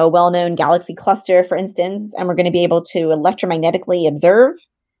in, a well-known galaxy cluster, for instance, and we're going to be able to electromagnetically observe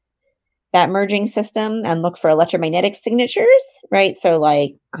that merging system and look for electromagnetic signatures, right? So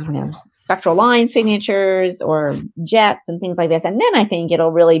like, I don't know, spectral line signatures or jets and things like this. And then I think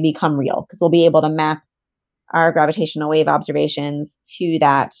it'll really become real because we'll be able to map our gravitational wave observations to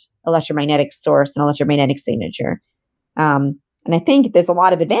that electromagnetic source and electromagnetic signature. And I think there's a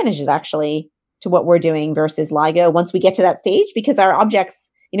lot of advantages actually to what we're doing versus LIGO once we get to that stage, because our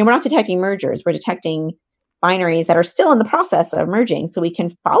objects, we're not detecting mergers, we're detecting binaries that are still in the process of merging. So we can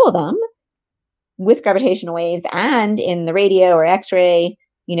follow them with gravitational waves and in the radio or X-ray,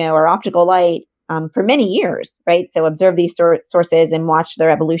 or optical light for many years, right? So observe these sources and watch their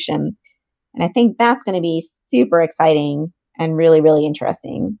evolution. And I think that's going to be super exciting and really, really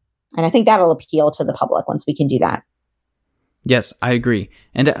interesting. And I think that'll appeal to the public once we can do that. Yes, I agree.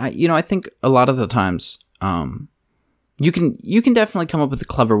 And I think a lot of the times you can definitely come up with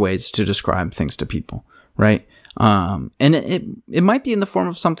clever ways to describe things to people, right? And it might be in the form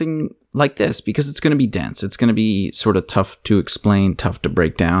of something like this because it's going to be dense. It's going to be sort of tough to explain, tough to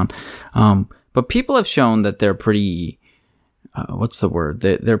break down. But people have shown that they're pretty, what's the word?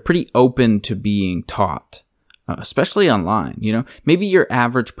 They're pretty open to being taught, especially online. Maybe your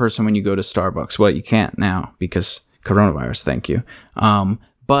average person when you go to Starbucks, well, you can't now because coronavirus, thank you.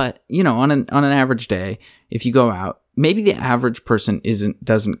 But on an average day, if you go out, maybe the average person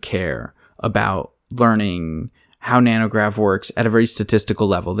doesn't care about learning how nanograv works at a very statistical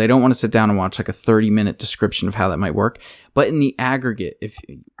level. They don't want to sit down and watch like a 30-minute description of how that might work. But in the aggregate, if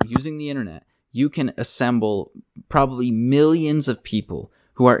using the internet, you can assemble probably millions of people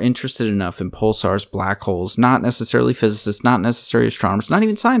who are interested enough in pulsars, black holes, not necessarily physicists, not necessarily astronomers, not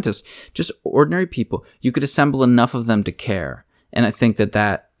even scientists, just ordinary people. You could assemble enough of them to care. And I think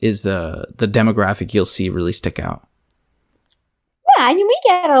that is the demographic you'll see really stick out. Yeah, I mean, we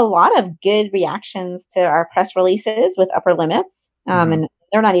get a lot of good reactions to our press releases with upper limits, and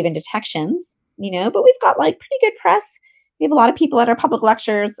they're not even detections, but we've got like pretty good press. We have a lot of people at our public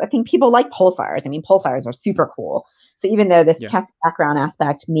lectures. I think people like pulsars. I mean, pulsars are super cool. So even though this stochastic background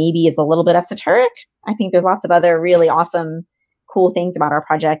aspect maybe is a little bit esoteric, I think there's lots of other really awesome, cool things about our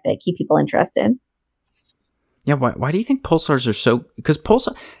project that keep people interested. Yeah, why do you think pulsars are so? Because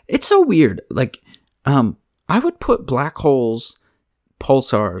it's so weird. Like, I would put black holes,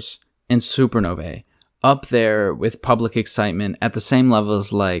 pulsars, and supernovae up there with public excitement at the same level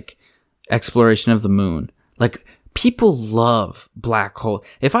as like exploration of the moon. Like, people love black hole.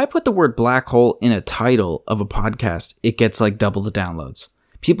 If I put the word black hole in a title of a podcast, it gets like double the downloads.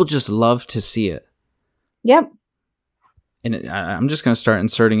 People just love to see it. Yep. and I'm just going to start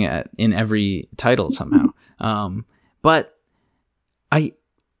inserting it in every title somehow. But I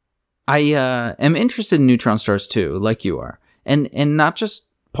am interested in neutron stars too, like you are, and not just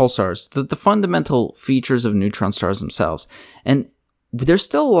pulsars, the fundamental features of neutron stars themselves. And there's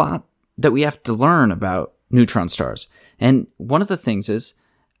still a lot that we have to learn about neutron stars. And one of the things is,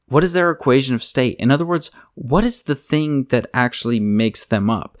 what is their equation of state? In other words, what is the thing that actually makes them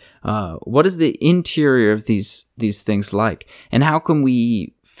up? What is the interior of these things like? And how can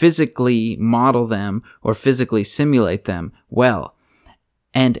we physically model them or physically simulate them well?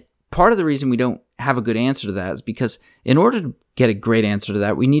 And part of the reason we don't have a good answer to that is because in order to get a great answer to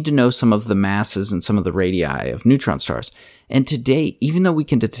that, we need to know some of the masses and some of the radii of neutron stars. And to date, even though we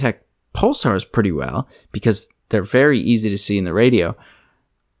can detect pulsars pretty well because they're very easy to see in the radio,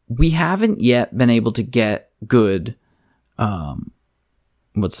 we haven't yet been able to get good,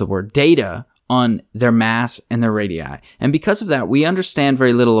 data on their mass and their radii. And because of that, we understand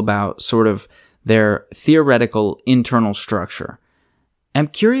very little about sort of their theoretical internal structure. I'm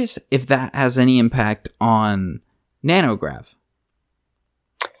curious if that has any impact on nanograv.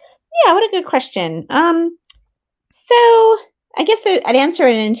 Yeah, what a good question. So I guess I'd answer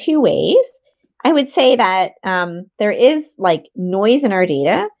it in two ways. I would say that there is like noise in our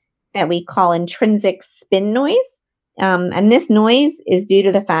data that we call intrinsic spin noise. And this noise is due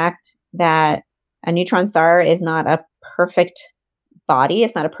to the fact that a neutron star is not a perfect body.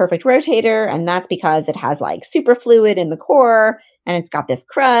 It's not a perfect rotator. And that's because it has like superfluid in the core and it's got this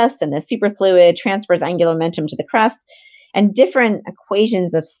crust, and the superfluid transfers angular momentum to the crust, and different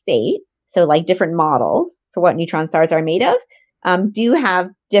equations of state. So like different models for what neutron stars are made of do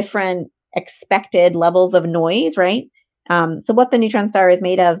have different expected levels of noise, right? So what the neutron star is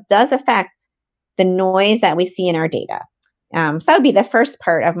made of does affect the noise that we see in our data. So that would be the first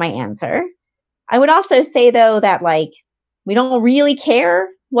part of my answer. I would also say, though, that like we don't really care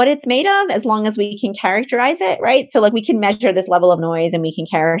what it's made of as long as we can characterize it, right? So like we can measure this level of noise and we can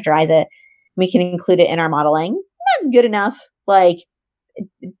characterize it. We can include it in our modeling. That's good enough. Like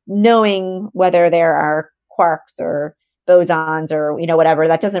knowing whether there are quarks or bosons or, whatever,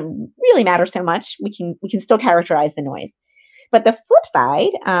 that doesn't really matter so much. We can still characterize the noise. But the flip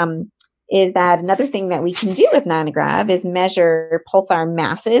side is that another thing that we can do with nanograv is measure pulsar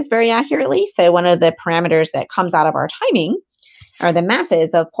masses very accurately. So one of the parameters that comes out of our timing are the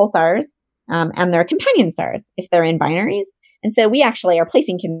masses of pulsars and their companion stars if they're in binaries. And so we actually are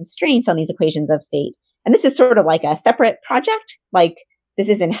placing constraints on these equations of state. And this is sort of like a separate project. Like this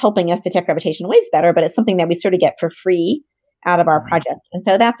isn't helping us detect gravitational waves better, but it's something that we sort of get for free out of our project. And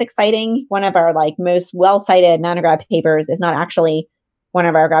so that's exciting. One of our like most well-cited nanograv papers is not actually one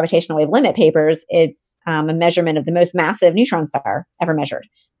of our gravitational wave limit papers. It's a measurement of the most massive neutron star ever measured,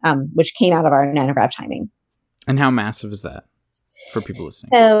 which came out of our nanograv timing. And how massive is that for people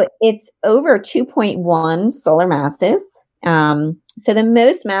listening? So it's over 2.1 solar masses. So the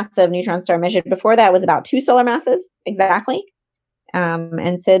most massive neutron star measured before that was about 2 solar masses exactly.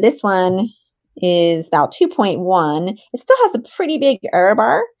 And so this one is about 2.1. It still has a pretty big error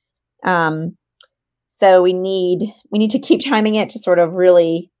bar. So we need to keep timing it to sort of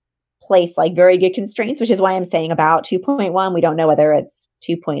really place like very good constraints, which is why I'm saying about 2.1. We don't know whether it's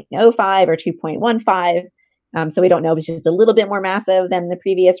 2.05 or 2.15. So we don't know if it's just a little bit more massive than the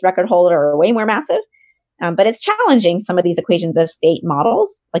previous record holder or way more massive. But it's challenging some of these equations of state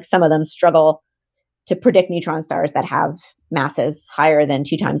models. Like some of them struggle to predict neutron stars that have masses higher than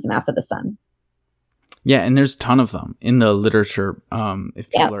 2 times the mass of the sun. Yeah, and there's a ton of them in the literature.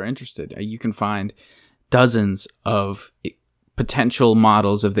 If people are interested, you can find dozens of potential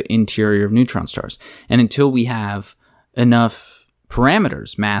models of the interior of neutron stars. And until we have enough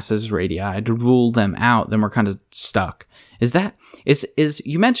parameters, masses, radii, to rule them out, then we're kind of stuck. Is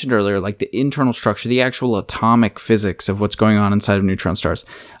you mentioned earlier, like the internal structure, the actual atomic physics of what's going on inside of neutron stars.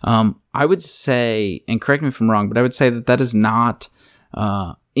 I would say, and correct me if I'm wrong, but I would say that is not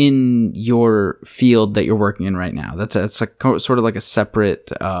in your field that you're working in right now. It's sort of like a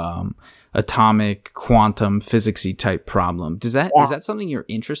separate atomic quantum physicsy type problem. Is that something you're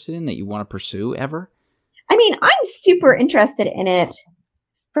interested in that you want to pursue ever? I mean, I'm super interested in it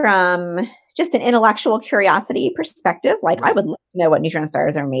from just an intellectual curiosity perspective. Like I would love to know what neutron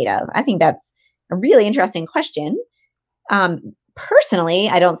stars are made of. I think that's a really interesting question. Personally,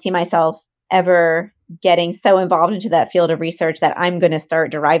 I don't see myself ever getting so involved into that field of research that I'm going to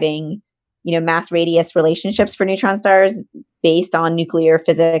start deriving, mass radius relationships for neutron stars based on nuclear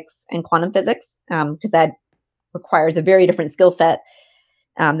physics and quantum physics, because that requires a very different skill set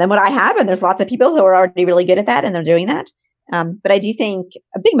than what I have. And there's lots of people who are already really good at that and they're doing that. But I do think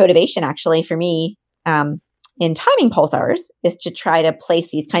a big motivation actually for me in timing pulsars is to try to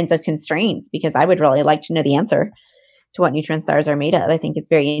place these kinds of constraints, because I would really like to know the answer to what neutron stars are made of. I think it's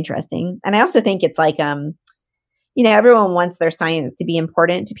very interesting. And I also think it's like, everyone wants their science to be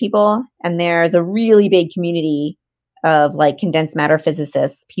important to people. And there's a really big community of like condensed matter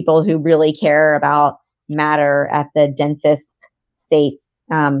physicists, people who really care about matter at the densest states,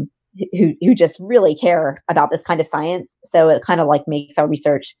 who just really care about this kind of science. So it kind of like makes our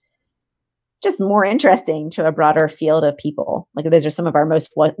research just more interesting to a broader field of people. Like those are some of our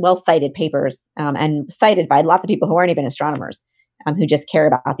most well-cited papers, and cited by lots of people who aren't even astronomers, who just care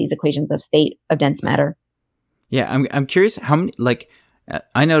about these equations of state of dense matter. Yeah, I'm curious how many, like,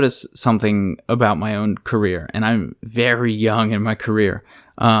 I noticed something about my own career, and I'm very young in my career,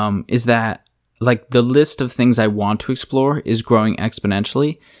 is that like the list of things I want to explore is growing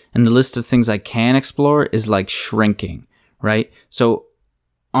exponentially, and the list of things I can explore is like shrinking, right? So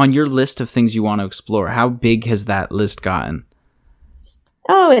on your list of things you want to explore, how big has that list gotten?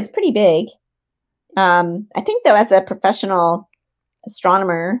 Oh, it's pretty big. I think though, as a professional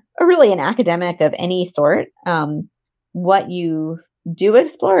astronomer, or really an academic of any sort, what you do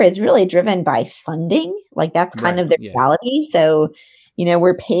explore is really driven by funding. Like that's kind of the reality. So,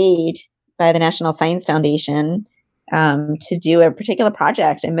 we're paid by the National Science Foundation to do a particular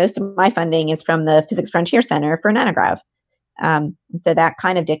project. And most of my funding is from the Physics Frontier Center for nanograv. And so that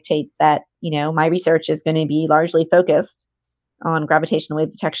kind of dictates that, my research is going to be largely focused on gravitational wave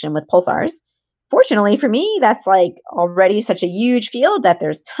detection with pulsars. Fortunately for me, that's like already such a huge field that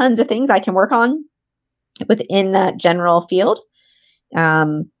there's tons of things I can work on within that general field.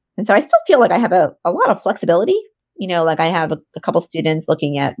 And so I still feel like I have a lot of flexibility. Like I have a couple students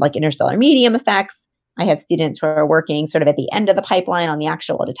looking at like interstellar medium effects. I have students who are working sort of at the end of the pipeline on the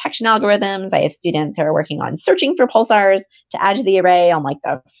actual detection algorithms. I have students who are working on searching for pulsars to add to the array on like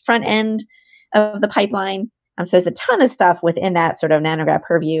the front end of the pipeline. So there's a ton of stuff within that sort of nanograv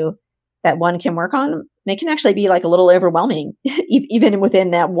purview that one can work on. And it can actually be like a little overwhelming, even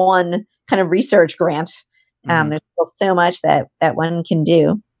within that one kind of research grant. There's still so much that one can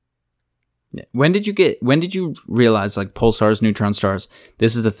do. When did you realize like pulsars, neutron stars,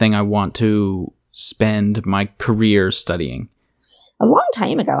 this is the thing I want to spend my career studying? A long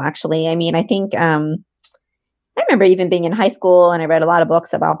time ago, actually. I mean, I think I remember even being in high school, and I read a lot of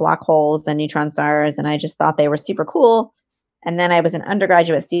books about black holes and neutron stars, and I just thought they were super cool. And then I was an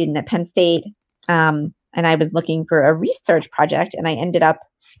undergraduate student at Penn State, and I was looking for a research project, and I ended up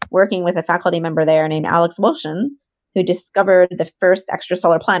working with a faculty member there named Alex Wilson, who discovered the first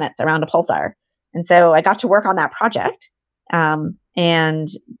extrasolar planets around a pulsar. And so I got to work on that project. And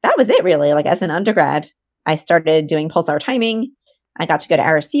that was it really. Like as an undergrad, I started doing pulsar timing. I got to go to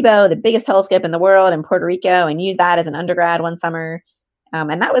Arecibo, the biggest telescope in the world in Puerto Rico, and use that as an undergrad one summer.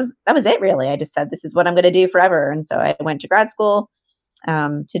 And that was it really. I just said, this is what I'm going to do forever. And so I went to grad school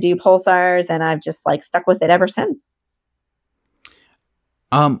to do pulsars, and I've just like stuck with it ever since.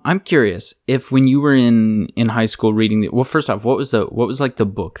 I'm curious if when you were in high school reading first off, what was like the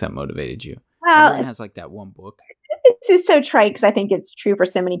book that motivated you? Well, everyone has like that one book. This is so trite because I think it's true for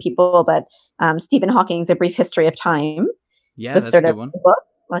so many people, but Stephen Hawking's A Brief History of Time was that's sort a of good one. the book.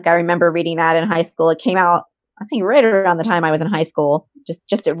 Like I remember reading that in high school. It came out, I think, right around the time I was in high school, just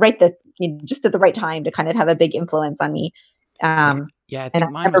at the right time to kind of have a big influence on me. I think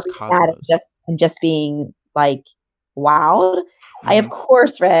mine was Cosmos. And just being like wowed. I of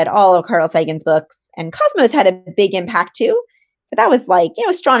course read all of Carl Sagan's books, and Cosmos had a big impact too. But that was like,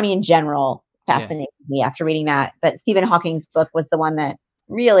 astronomy in general fascinated me after reading that. But Stephen Hawking's book was the one that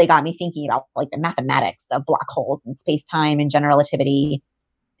really got me thinking about like the mathematics of black holes and space-time and general relativity.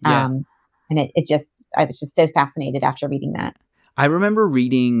 And I was just so fascinated after reading that. I remember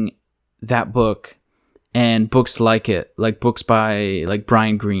reading that book and books like it, like books by like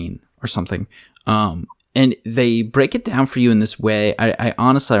Brian Greene or something. And they break it down for you in this way. I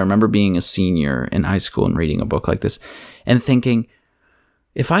honestly remember being a senior in high school and reading a book like this and thinking,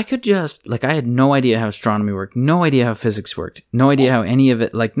 if I could just, like, I had no idea how astronomy worked, no idea how physics worked, no idea how any of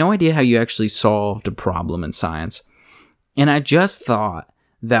it, like, no idea how you actually solved a problem in science. And I just thought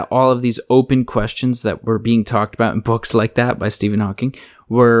that all of these open questions that were being talked about in books like that by Stephen Hawking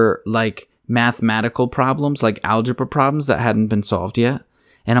were like mathematical problems, like algebra problems that hadn't been solved yet.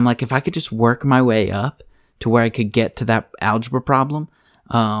 And I'm like, if I could just work my way up to where I could get to that algebra problem,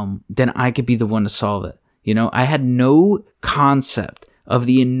 then I could be the one to solve it. I had no concept of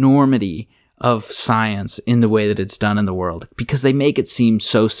the enormity of science in the way that it's done in the world because they make it seem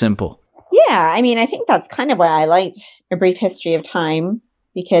so simple. Yeah, I mean, I think that's kind of why I liked A Brief History of Time,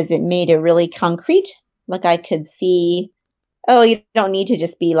 because it made it really concrete. Like I could see oh, you don't need to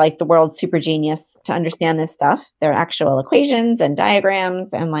just be like the world's super genius to understand this stuff. There are actual equations and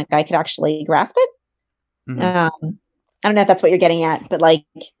diagrams, and like I could actually grasp it. Mm-hmm. I don't know if that's what you're getting at, but like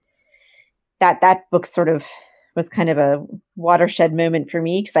that book sort of was kind of a watershed moment for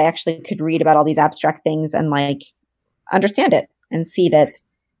me because I actually could read about all these abstract things and like understand it and see that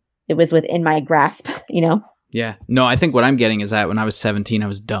it was within my grasp, you know? Yeah. No, I think what I'm getting is that when I was 17, I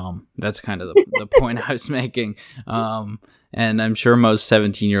was dumb. That's kind of the point I was making. And I'm sure most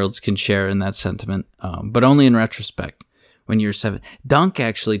 17-year-olds can share in that sentiment, but only in retrospect. When you're 7, Dunk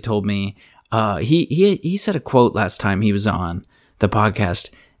actually told me, he said a quote last time he was on the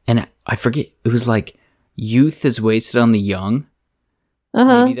podcast, and I forget, it was like, youth is wasted on the young.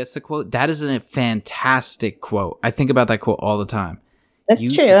 Maybe that's the quote. That is a fantastic quote. I think about that quote all the time. That's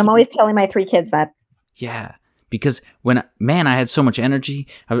Youth true. I'm always telling my 3 kids that. Yeah. Because I had so much energy.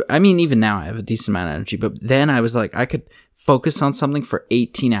 I mean, even now I have a decent amount of energy, but then I was like, I could focus on something for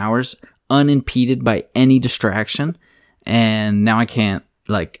 18 hours unimpeded by any distraction. And now I can't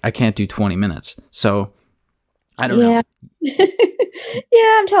do 20 minutes. So I don't know.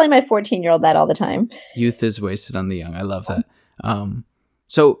 Yeah, I'm telling my 14-year-old that all the time. Youth is wasted on the young. I love that.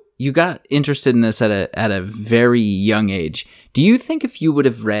 So you got interested in this at a very young age. Do you think if you would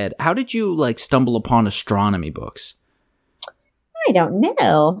have read, how did you like stumble upon astronomy books? I don't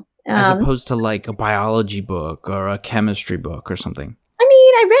know. As opposed to like a biology book or a chemistry book or something. I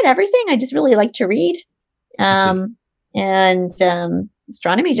mean, I read everything. I just really like to read. And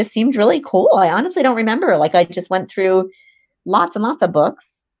astronomy just seemed really cool. I honestly don't remember. Like I just went through lots and lots of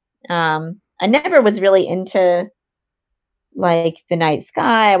books. I never was really into like the night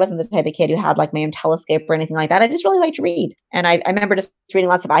sky. I wasn't the type of kid who had like my own telescope or anything like that. I just really liked to read. And I remember just reading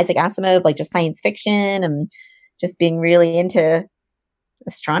lots of Isaac Asimov, like just science fiction and just being really into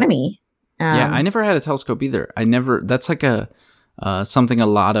astronomy. Yeah, I never had a telescope either. That's like something a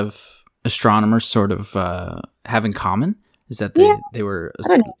lot of astronomers sort of have in common, is that they were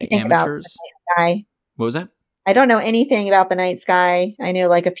amateurs. What was that? I don't know anything about the night sky. I know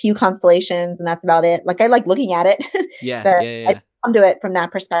like a few constellations and that's about it. Like I like looking at it. Yeah. I come to it from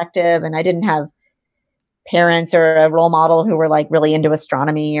that perspective, and I didn't have parents or a role model who were like really into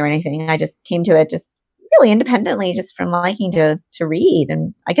astronomy or anything. I just came to it just really independently, just from liking to read,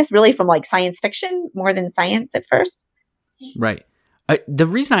 and I guess really from like science fiction more than science at first. Right. The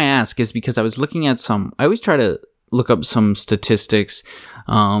reason I ask is because I was looking at I always try to look up some statistics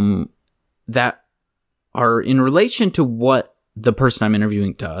that are in relation to what the person I'm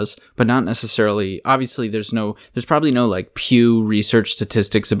interviewing does, but not necessarily, obviously there's probably no like Pew research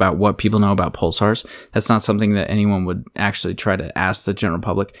statistics about what people know about pulsars. That's not something that anyone would actually try to ask the general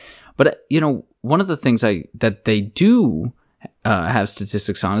public. But, one of the things that they do have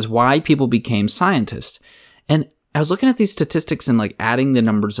statistics on is why people became scientists. And I was looking at these statistics and like adding the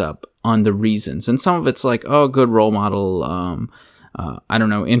numbers up on the reasons. And some of it's like, oh, good role model, I don't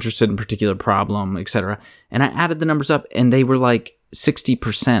know, interested in a particular problem, etc. And I added the numbers up and they were like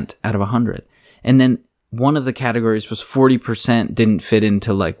 60% out of 100. And then one of the categories was 40% didn't fit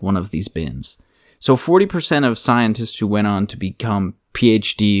into like one of these bins. So 40% of scientists who went on to become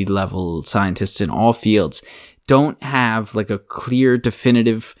PhD level scientists in all fields don't have like a clear,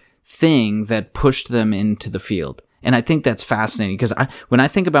 definitive thing that pushed them into the field. And I think that's fascinating because when I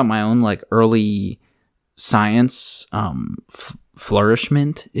think about my own like early science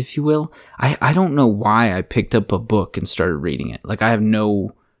flourishment, if you will, I don't know why I picked up a book and started reading it. Like I have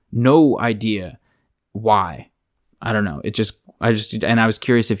no idea why. I don't know. And I was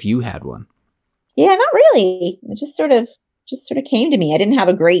curious if you had one. Yeah, not really. It just sort of came to me. I didn't have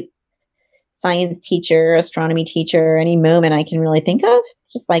a great science teacher, astronomy teacher, any moment I can really think of.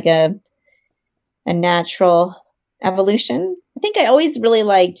 It's just like a natural evolution. I think I always really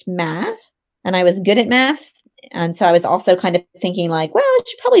liked math, and I was good at math. And so I was also kind of thinking like, well, I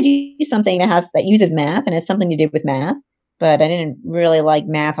should probably do something that uses math and has something to do with math. But I didn't really like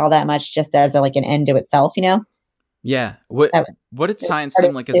math all that much, just as like an end to itself, Yeah. What did science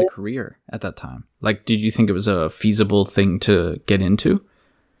seem like as a career at that time? Like, did you think it was a feasible thing to get into?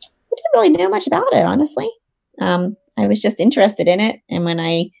 I didn't really know much about it, honestly. I was just interested in it. And when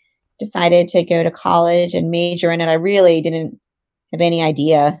I decided to go to college and major in it, I really didn't have any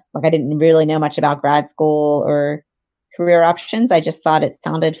idea. Like I didn't really know much about grad school or career options. I just thought it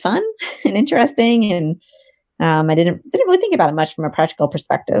sounded fun and interesting. And I didn't really think about it much from a practical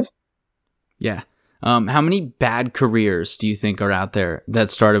perspective. Yeah. How many bad careers do you think are out there that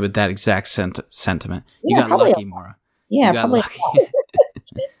started with that exact sentiment? You got lucky, Maura. Yeah, probably lucky.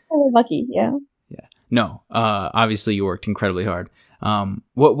 Lucky, yeah. Yeah. No, obviously you worked incredibly hard.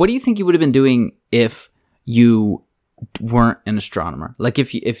 What do you think you would have been doing if you weren't an astronomer? Like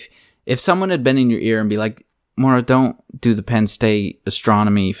if someone had been in your ear and be like, Maura, don't do the Penn State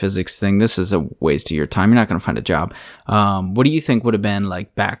astronomy physics thing. This is a waste of your time. You're not going to find a job. What do you think would have been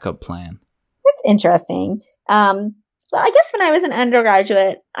like backup plan? That's interesting. Well, I guess when I was an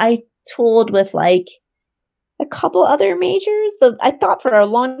undergraduate, I tooled with like a couple other majors. I thought for a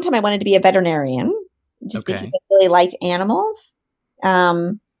long time I wanted to be a veterinarian just because I really liked animals.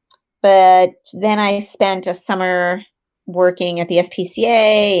 But then I spent a summer working at the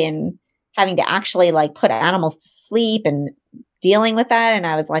SPCA and having to actually like put animals to sleep and dealing with that. And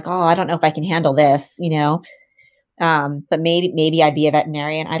I was like, oh, I don't know if I can handle this, but maybe I'd be a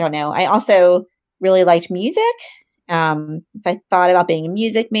veterinarian. I don't know. I also really liked music. So I thought about being a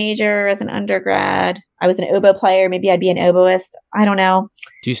music major as an undergrad. I was an oboe player. Maybe I'd be an oboist. I don't know.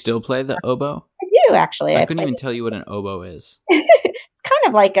 Do you still play the oboe? I do, actually. I couldn't even tell you what an oboe is. It's kind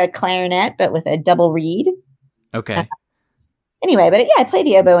of like a clarinet, but with a double reed. Okay. Anyway, but I play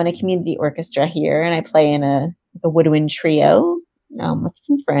the oboe in a community orchestra here, and I play in a woodwind trio with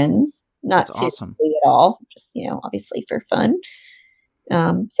some friends. Not That's awesome at all, just obviously for fun. So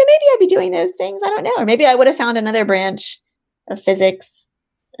maybe I'd be doing those things. I don't know, or maybe I would have found another branch of physics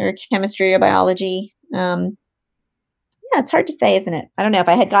or chemistry or biology. It's hard to say, isn't it? I don't know if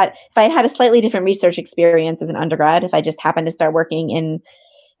I had had a slightly different research experience as an undergrad. If I just happened to start working in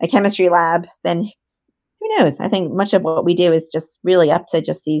a chemistry lab, then who knows? I think much of what we do is just really up to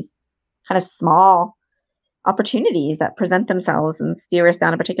just these kind of small opportunities that present themselves and steer us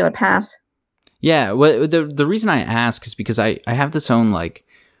down a particular path. Yeah. Well, the reason I ask is because I have this own like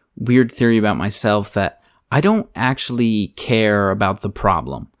weird theory about myself that I don't actually care about the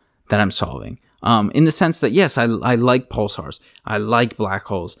problem that I'm solving. In the sense that, yes, I like pulsars. I like black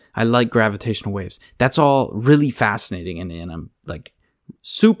holes. I like gravitational waves. That's all really fascinating and I'm like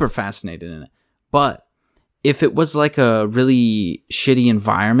super fascinated in it. But if it was like a really shitty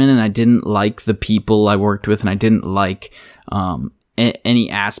environment and I didn't like the people I worked with and I didn't like any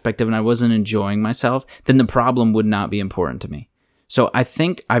aspect of it and I wasn't enjoying myself, then the problem would not be important to me. So I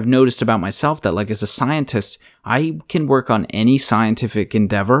think I've noticed about myself that like as a scientist, I can work on any scientific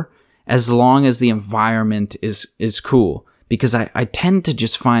endeavor as long as the environment is cool, because I tend to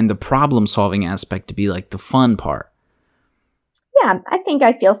just find the problem solving aspect to be like the fun part. Yeah, I think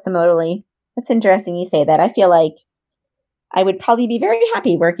I feel similarly. It's interesting you say that. I feel like I would probably be very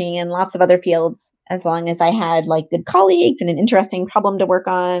happy working in lots of other fields as long as I had like good colleagues and an interesting problem to work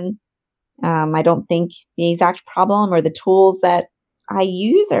on. I don't think the exact problem or the tools that I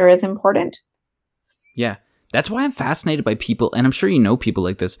use are as important. Yeah. That's why I'm fascinated by people, and I'm sure you know people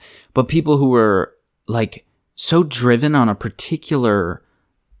like this, but people who are like so driven on a particular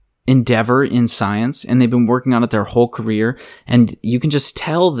endeavor in science and they've been working on it their whole career, and you can just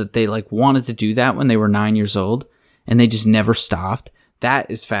tell that they like wanted to do that when they were 9 years old and they just never stopped. That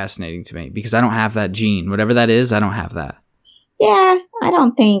is fascinating to me because I don't have that gene. Whatever that is, I don't have that. Yeah, I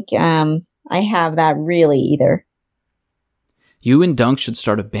don't think I have that really either. You and Dunk should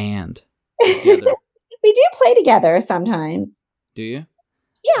start a band together. We do play together sometimes. Do you?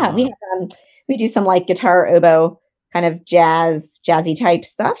 Yeah, we do some like guitar, oboe, kind of jazzy type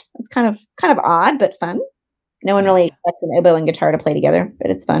stuff. It's kind of odd but fun. No one really expects an oboe and guitar to play together, but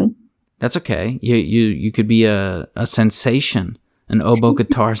it's fun. That's okay. You could be a sensation, an oboe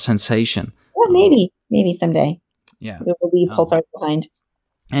guitar sensation. Well, maybe someday. Yeah, we'll leave pulsars behind.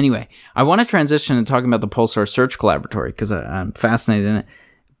 Anyway, I want to transition and talk about the Pulsar Search Laboratory because I'm fascinated in it.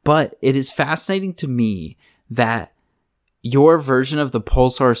 But it is fascinating to me that your version of the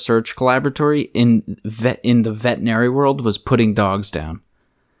Pulsar Search Laboratory in the veterinary world was putting dogs down.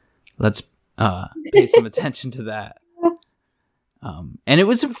 Let's pay some attention to that. And it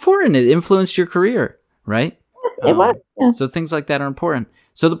was important. It influenced your career, right? It was. Yeah. So things like that are important.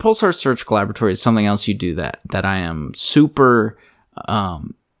 So the Pulsar Search Laboratory is something else you do that I am super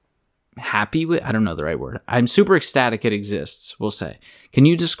happy with. I don't know the right word. I'm super ecstatic it exists, we'll say. Can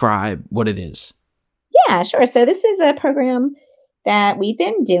you describe what it is? Yeah, sure. So this is a program that we've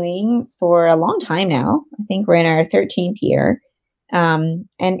been doing for a long time now. I think we're in our 13th year. And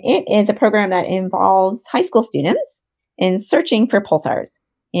it is a program that involves high school students in searching for pulsars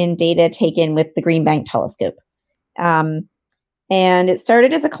in data taken with the Green Bank telescope. And it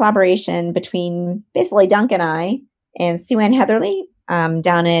started as a collaboration between basically Dunk and I and Sue Ann Heatherly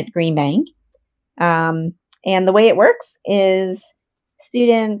down at Green Bank. And the way it works is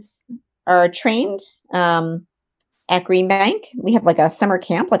students are trained at Green Bank. We have like a summer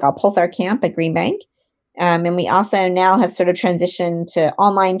camp, like a pulsar camp at Green Bank. And we also now have sort of transitioned to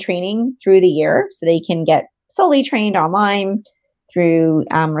online training through the year so they can get solely trained online through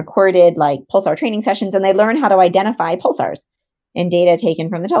recorded like pulsar training sessions, and they learn how to identify pulsars in data taken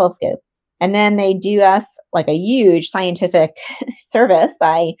from the telescope. And then they do us like a huge scientific service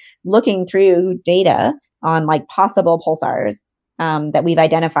by looking through data on like possible pulsars that we've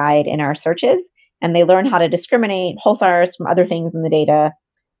identified in our searches. And they learn how to discriminate pulsars from other things in the data,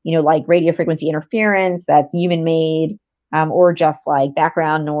 like radio frequency interference that's human made, or just like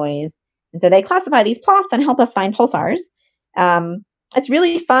background noise. And so they classify these plots and help us find pulsars. It's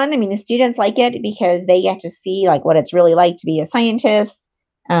really fun. I mean, the students like it because they get to see like what it's really like to be a scientist.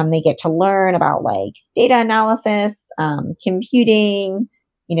 They get to learn about like data analysis, computing,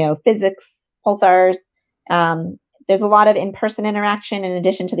 physics, pulsars. There's a lot of in-person interaction in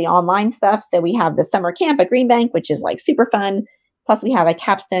addition to the online stuff. So we have the summer camp at Green Bank, which is like super fun. Plus we have a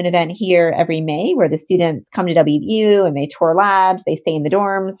capstone event here every May where the students come to WVU and they tour labs. They stay in the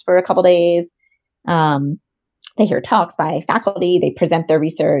dorms for a couple days. They hear talks by faculty. They present their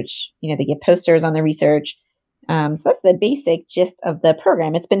research. They give posters on their research. So that's the basic gist of the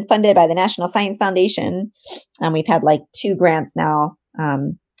program. It's been funded by the National Science Foundation. We've had like 2 grants now,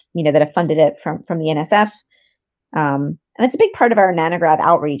 that have funded it from the NSF. And it's a big part of our nanograv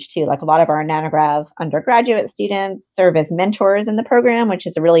outreach too. Like a lot of our nanograv undergraduate students serve as mentors in the program, which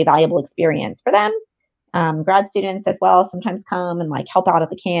is a really valuable experience for them. Grad students as well sometimes come and like help out at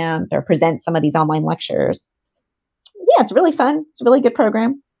the camp or present some of these online lectures. Yeah, it's really fun. It's a really good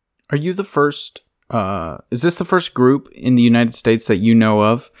program. Are you the first, is this the first group in the United States that you know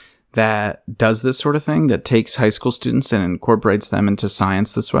of that does this sort of thing, that takes high school students and incorporates them into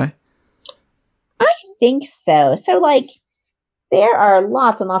science this way? I think so. So like there are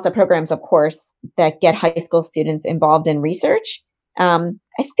lots and lots of programs, of course, that get high school students involved in research. I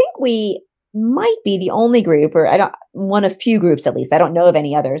think we might be the only group, or one of few groups at least, I don't know of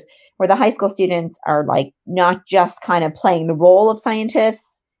any others, where the high school students are like not just kind of playing the role of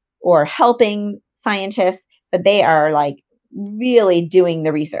scientists or helping scientists, but they are like really doing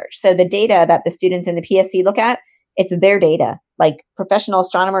the research. So the data that the students in the PSC look at, it's their data. Like professional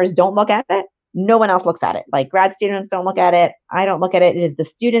astronomers don't look at it. No one else looks at it. Like grad students don't look at it. I don't look at it. It is the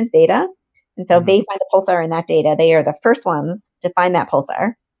students' data. And so if they find a pulsar in that data, they are the first ones to find that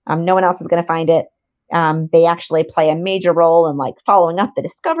pulsar. No one else is going to find it. They actually play a major role in like following up the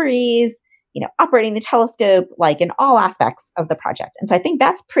discoveries, operating the telescope, like in all aspects of the project. And so I think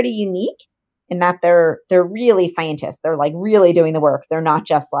that's pretty unique in that they're really scientists. They're like really doing the work. They're not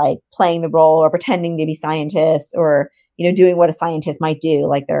just like playing the role or pretending to be scientists or, doing what a scientist might do.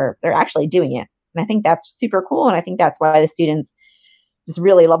 Like they're actually doing it. And I think that's super cool. And I think that's why the students just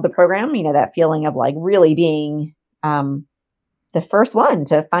really love the program. That feeling of like really being, the first one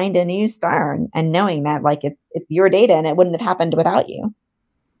to find a new star and knowing that like it's your data and it wouldn't have happened without you.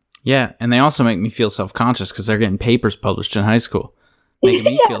 Yeah. And they also make me feel self-conscious because they're getting papers published in high school, making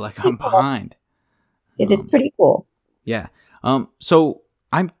me feel like I'm behind. It is pretty cool. Yeah. So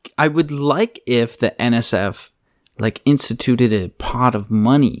I would like if the NSF like instituted a pot of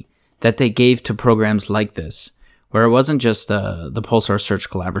money that they gave to programs like this, where it wasn't just the Pulsar Search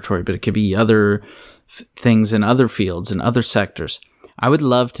Collaboratory, but it could be other things in other fields and other sectors. I would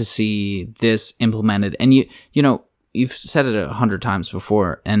love to see this implemented. And you've said it 100 times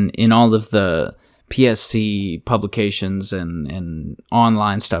before, and in all of the PSC publications and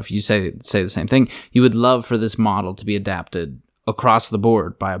online stuff, you say the same thing. You would love for this model to be adapted across the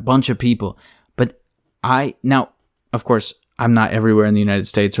board by a bunch of people. But now, of course, I'm not everywhere in the United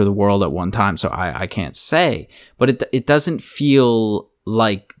States or the world at one time, so I can't say. But it doesn't feel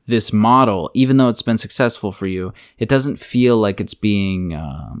like this model, even though it's been successful for you, it doesn't feel like it's being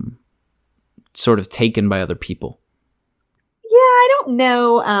sort of taken by other people. Yeah, I don't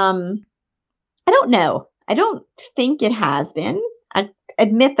know. I don't think it has been. I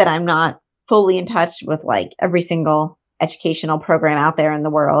admit that I'm not fully in touch with like every single educational program out there in the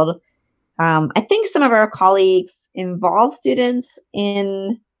world. I think some of our colleagues involve students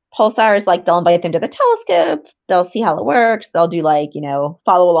in pulsars, like they'll invite them to the telescope, they'll see how it works, they'll do like,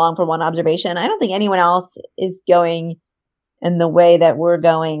 follow along for one observation. I don't think anyone else is going in the way that we're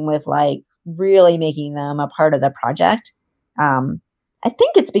going with like really making them a part of the project. I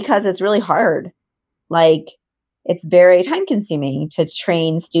think it's because it's really hard. Like it's very time consuming to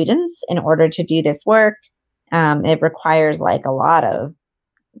train students in order to do this work. It requires like a lot of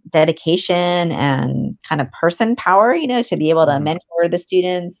dedication and kind of person power, to be able to mentor the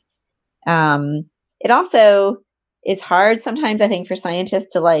students. It also is hard sometimes, I think, for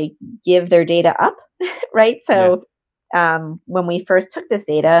scientists to like give their data up, right? So when we first took this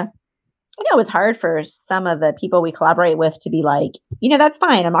data, it was hard for some of the people we collaborate with to be like, that's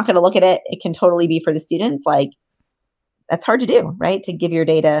fine. I'm not going to look at it. It can totally be for the students. Like, that's hard to do, right? To give your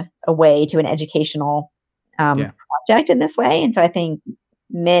data away to an educational project in this way. And so I think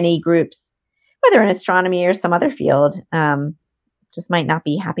many groups, whether in astronomy or some other field, just might not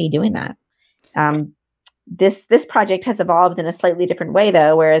be happy doing that. This project has evolved in a slightly different way,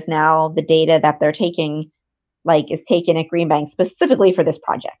 though, whereas now the data that they're taking, is taken at Green Bank specifically for this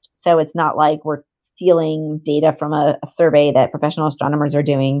project. So it's not like we're stealing data from a survey that professional astronomers are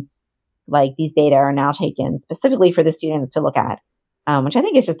doing. Like, these data are now taken specifically for the students to look at, which I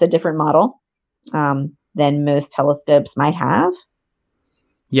think is just a different model than most telescopes might have.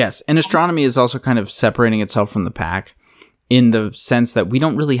 Yes, and astronomy is also kind of separating itself from the pack in the sense that we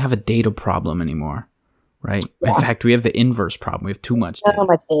don't really have a data problem anymore, right? Yeah. In fact, we have the inverse problem. We have too much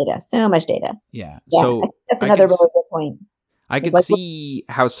data. So much data. Yeah. So that's another really good point. I could see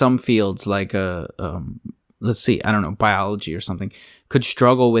how some fields like let's see, I don't know, biology or something could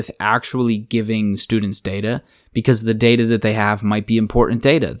struggle with actually giving students data, because the data that they have might be important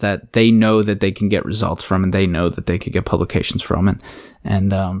data that they know that they can get results from, and they know that they could get publications from,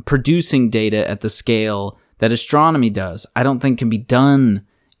 and producing data at the scale that astronomy does, I don't think can be done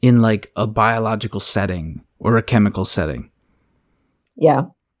in like a biological setting or a chemical setting. Yeah.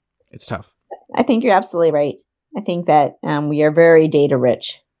 It's tough. I think you're absolutely right. I think that we are very data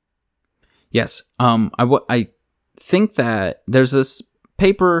rich. Yes. I think that there's this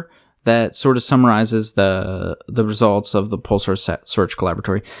paper that sort of summarizes the results of the Pulsar Search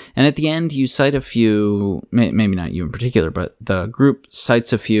Collaboratory. And at the end, you cite a few, maybe not you in particular, but the group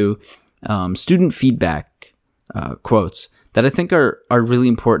cites a few student feedback quotes that I think are really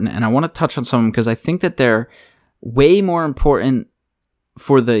important. And I want to touch on some of them because I think that they're way more important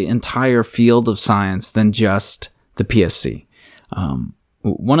for the entire field of science than just the PSC.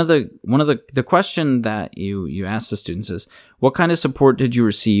 One of the question that you asked the students is, what kind of support did you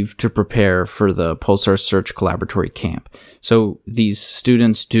receive to prepare for the Pulsar Search Collaboratory camp? So these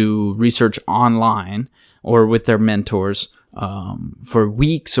students do research online or with their mentors for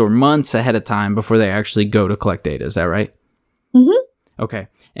weeks or months ahead of time before they actually go to collect data. Is that right? Mm-hmm. Okay.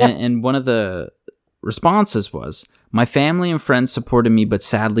 Yep. And one of the responses was, my family and friends supported me, but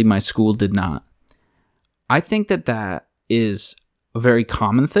sadly my school did not. I think that is a very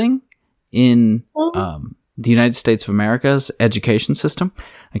common thing in the United States of America's education system.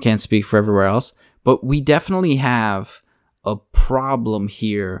 I can't speak for everywhere else, but we definitely have a problem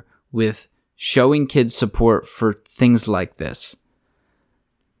here with showing kids support for things like this.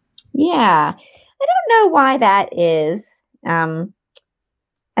 Yeah. I don't know why that is.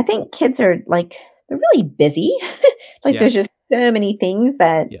 I think kids are they're really busy. There's just so many things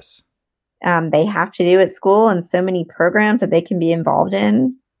that they have to do at school and so many programs that they can be involved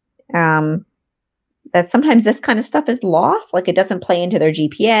in, that sometimes this kind of stuff is lost. It doesn't play into their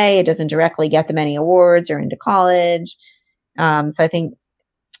GPA. It doesn't directly get them any awards or into college. So I think,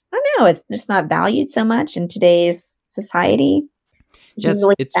 I don't know, it's just not valued so much in today's society, which is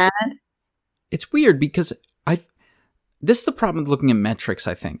really sad. It's weird because this is the problem with looking at metrics,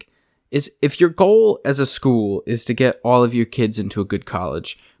 I think, is if your goal as a school is to get all of your kids into a good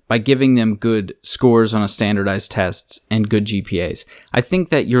college by giving them good scores on a standardized tests and good GPAs, I think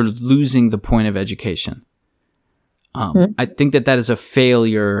that you're losing the point of education. I think that is a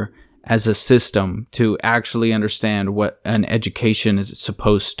failure as a system to actually understand what an education is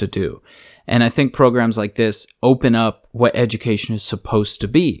supposed to do. And I think programs like this open up what education is supposed to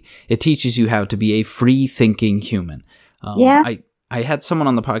be. It teaches you how to be a free-thinking human. I had someone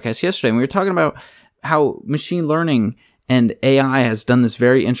on the podcast yesterday, and we were talking about how machine learning and AI has done this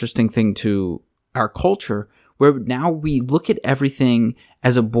very interesting thing to our culture, where now we look at everything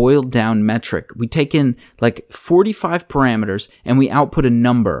as a boiled down metric. We take in 45 parameters and we output a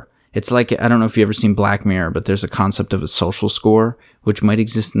number. It's like, I don't know if you've ever seen Black Mirror, but there's a concept of a social score, which might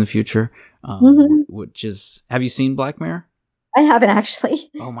exist in the future. Which is, have you seen Black Mirror? I haven't actually.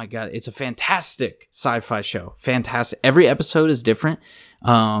 Oh my God. It's a fantastic sci-fi show. Fantastic. Every episode is different.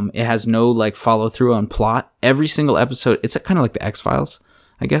 It has no follow through on plot. Every single episode, it's kind of like the X-Files,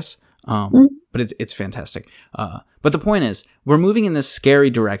 I guess. But it's fantastic. But the point is, we're moving in this scary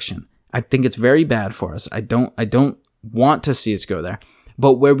direction. I think it's very bad for us. I don't want to see us go there.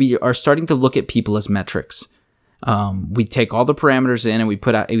 But where we are starting to look at people as metrics. We take all the parameters in and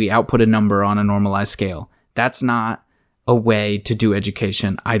we output a number on a normalized scale. That's not a way to do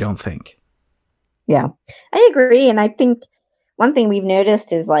education, I don't think. Yeah, I agree. And I think one thing we've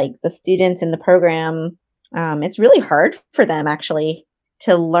noticed is the students in the program, it's really hard for them actually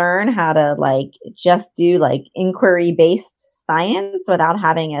to learn how to just do inquiry-based science without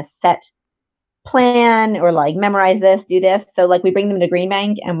having a set plan or memorize this, do this. So we bring them to Green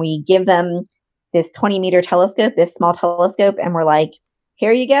Bank and we give them this 20-meter telescope, this small telescope, and we're like,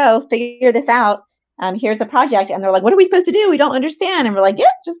 here you go, figure this out. Here's a project. And they're like, what are we supposed to do? We don't understand. And we're like, yeah,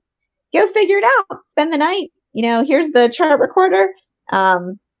 just go figure it out. Spend the night. Here's the chart recorder.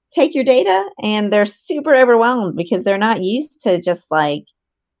 Take your data. And they're super overwhelmed because they're not used to just like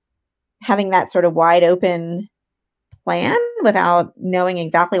having that sort of wide open plan without knowing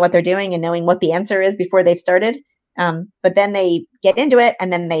exactly what they're doing and knowing what the answer is before they've started. But then they get into it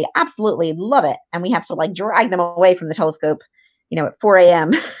and then they absolutely love it. And we have to like drag them away from the telescope, at 4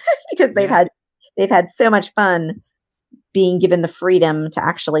 a.m. because they've had so much fun being given the freedom to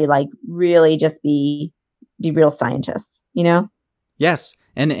actually like really just be real scientists, Yes.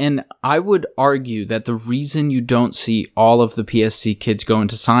 And I would argue that the reason you don't see all of the PSC kids go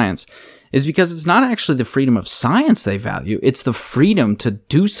into science is because it's not actually the freedom of science they value. It's the freedom to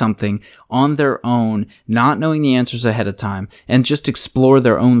do something on their own, not knowing the answers ahead of time, and just explore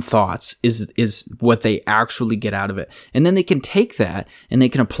their own thoughts is what they actually get out of it. And then they can take that and they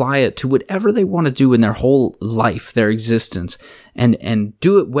can apply it to whatever they want to do in their whole life, their existence, and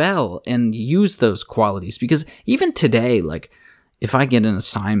do it well and use those qualities. Because even today, like if I get an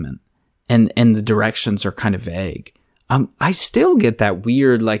assignment and the directions are kind of vague, I still get that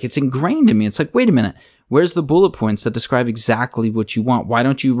weird, like it's ingrained in me. It's like, wait a minute, where's the bullet points that describe exactly what you want? Why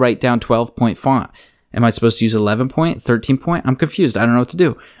don't you write down 12-point font? Am I supposed to use 11-point, 13-point? I'm confused. I don't know what to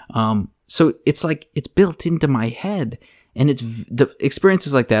do. So it's like, it's built into my head, and the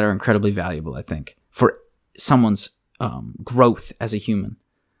experiences like that are incredibly valuable, I think, for someone's growth as a human.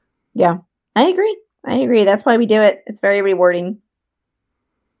 Yeah, I agree. That's why we do it. It's very rewarding.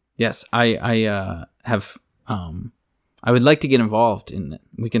 Yes, I have. I would like to get involved in it.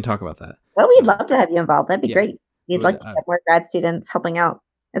 We can talk about that. Well, we'd love to have you involved. That'd be great. We'd like to have more grad students helping out.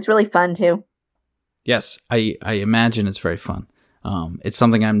 It's really fun too. Yes, I imagine it's very fun. It's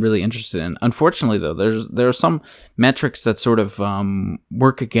something I'm really interested in. Unfortunately, though, there are some metrics that sort of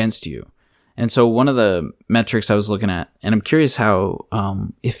work against you. And so one of the metrics I was looking at, and I'm curious how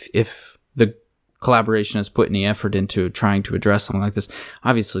if the collaboration has put any effort into trying to address something like this.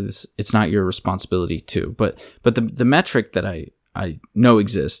 Obviously, it's not your responsibility to, but the metric that I know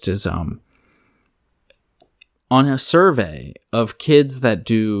exists is on a survey of kids that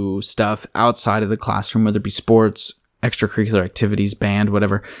do stuff outside of the classroom, whether it be sports, extracurricular activities, band,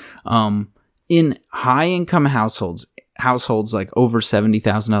 whatever, in high income households like over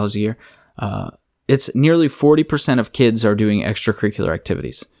 $70,000 a year, it's nearly 40% of kids are doing extracurricular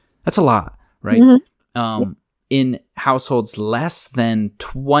activities. That's a lot. Right. Mm-hmm. In households less than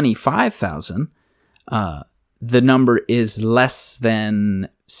 25,000, the number is less than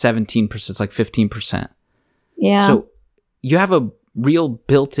 17%. It's like 15%. Yeah. So you have a real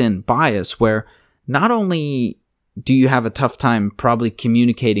built-in bias where not only do you have a tough time probably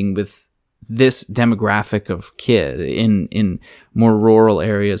communicating with this demographic of kid in more rural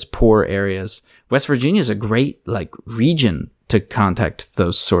areas, poor areas. West Virginia is a great like region to contact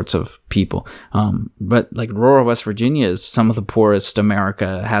those sorts of people. But like rural West Virginia is some of the poorest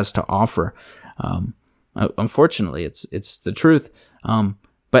America has to offer. Unfortunately, it's the truth.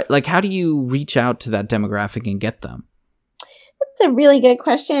 But like, how do you reach out to that demographic and get them? That's a really good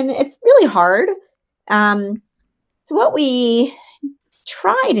question. It's really hard. So what we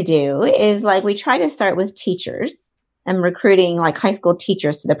try to do is like, we try to start with teachers and recruiting like high school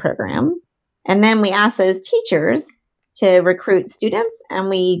teachers to the program. And then we ask those teachers to recruit students, and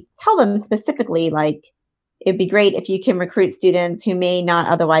we tell them specifically, like, it'd be great if you can recruit students who may not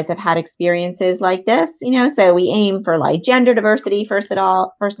otherwise have had experiences like this, so we aim for like gender diversity. First of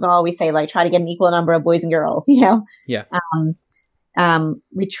all, we say like, try to get an equal number of boys and girls, Yeah.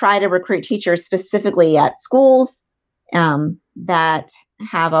 We try to recruit teachers specifically at schools, that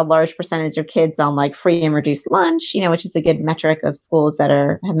have a large percentage of kids on like free and reduced lunch, which is a good metric of schools that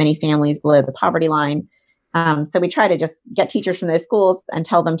have many families below the poverty line. So we try to just get teachers from those schools and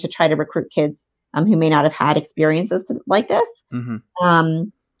tell them to try to recruit kids who may not have had experiences like this. Mm-hmm.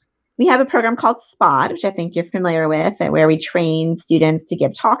 We have a program called SPOT, which I think you're familiar with, where we train students to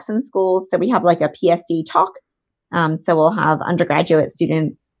give talks in schools. So we have like a PSC talk. So we'll have undergraduate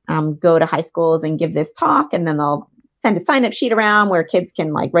students go to high schools and give this talk, and then they'll send a sign-up sheet around where kids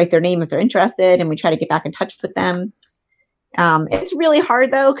can like write their name if they're interested, and we try to get back in touch with them. It's really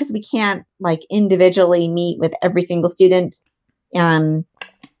hard though, because we can't like individually meet with every single student. And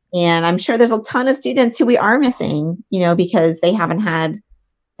I'm sure there's a ton of students who we are missing, because they don't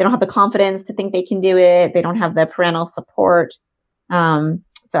have the confidence to think they can do it. They don't have the parental support. So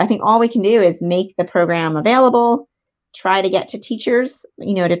I think all we can do is make the program available, try to get to teachers,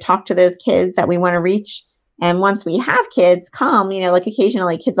 to talk to those kids that we want to reach. And once we have kids come, like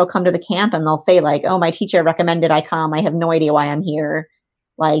occasionally kids will come to the camp and they'll say like, oh, my teacher recommended I come. I have no idea why I'm here.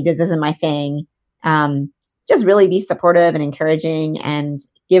 Like, this isn't my thing. Just really be supportive and encouraging and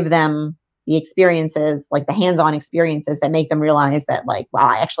give them the experiences, like the hands-on experiences that make them realize that like, wow,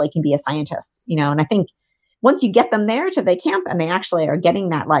 I actually can be a scientist, and I think once you get them there to the camp and they actually are getting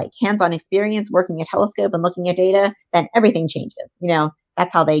that like hands-on experience, working a telescope and looking at data, then everything changes,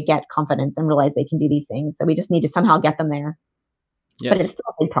 that's how they get confidence and realize they can do these things. So we just need to somehow get them there. Yes. But it's still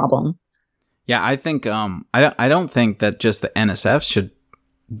a big problem. Yeah, I think I don't think that just the NSF should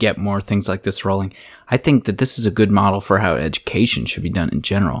get more things like this rolling. I think that this is a good model for how education should be done in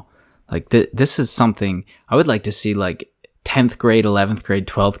general. Like this is something I would like to see, like 10th grade, 11th grade,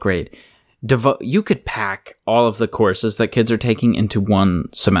 12th grade. You could pack all of the courses that kids are taking into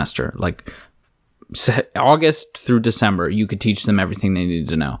one semester, like August through December. You could teach them everything they need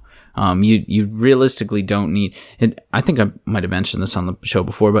to know. You realistically don't need it. I think I might have mentioned this on the show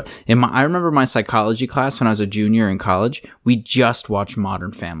before, but I remember my psychology class when I was a junior in college. We just watched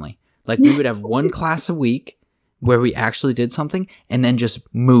Modern Family. Like we would have one class a week where we actually did something, and then just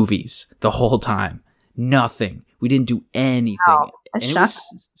movies the whole time. Nothing. We didn't do anything. Wow, and it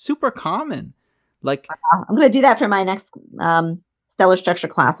was super common. Like I'm going to do that for my next stellar structure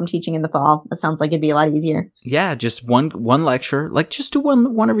class I'm teaching in the fall. That sounds like it'd be a lot easier. Yeah, just one lecture. Like just do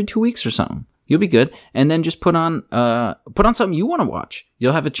one every 2 weeks or something. You'll be good. And then just put on something you want to watch.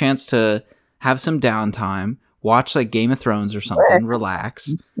 You'll have a chance to have some downtime. Watch like Game of Thrones or something. Sure.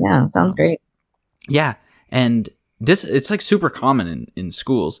 Relax. Yeah, sounds great. Yeah. And it's like super common in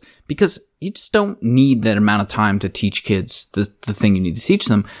schools because you just don't need that amount of time to teach kids the thing you need to teach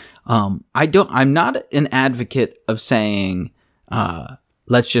them. I'm not an advocate of saying,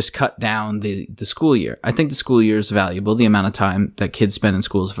 let's just cut down the school year. I think the school year is valuable. The amount of time that kids spend in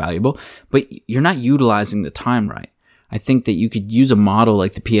school is valuable, but you're not utilizing the time right. I think that you could use a model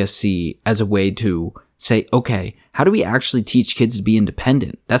like the PSC as a way to say, okay, how do we actually teach kids to be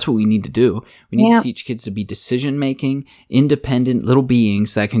independent? That's what we need to do. We need to teach kids to be decision-making, independent little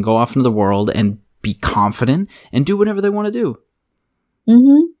beings that can go off into the world and be confident and do whatever they want to do.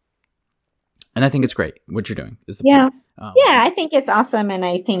 Mm-hmm. And I think it's great what you're doing. Yeah, I think it's awesome. And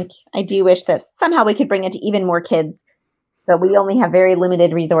I think I do wish that somehow we could bring it to even more kids, but we only have very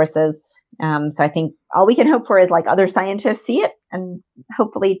limited resources. So I think all we can hope for is like other scientists see it and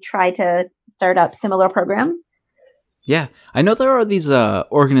hopefully try to start up similar programs. Yeah, I know there are these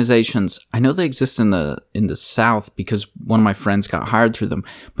organizations. I know they exist in the South because one of my friends got hired through them.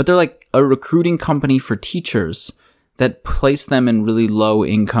 But they're like a recruiting company for teachers that place them in really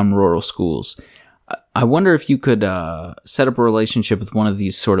low-income rural schools. I wonder if you could set up a relationship with one of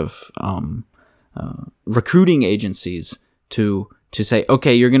these sort of recruiting agencies to say,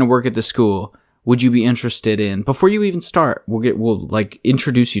 okay, you're going to work at the school. Would you be interested in, before you even start, we'll like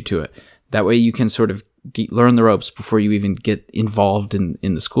introduce you to it. That way you can sort of learn the ropes before you even get involved in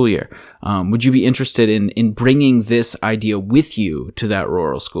the school year. Would you be interested in bringing this idea with you to that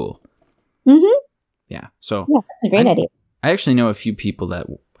rural school? Mm-hmm. Yeah. So yeah, that's a great idea. I actually know a few people that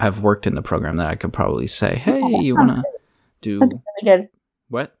have worked in the program that I could probably say, hey, you want to do... That'd be really good.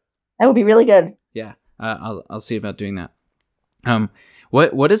 What? That would be really good. Yeah. I'll see about doing that.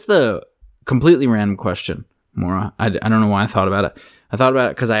 What is the completely random question, Maura? I don't know why I thought about it. I thought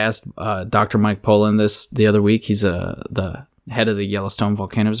about it because I asked Dr. Mike Poland this the other week. He's the head of the Yellowstone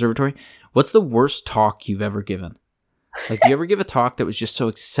Volcano Observatory. What's the worst talk you've ever given? Like, do you ever give a talk that was just so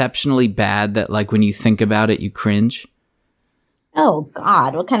exceptionally bad that, like, when you think about it, you cringe? Oh,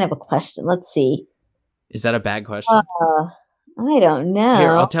 God. What kind of a question? Let's see. Is that a bad question? I don't know. Here,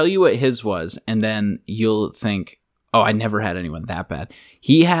 I'll tell you what his was, and then you'll think, oh, I never had anyone that bad.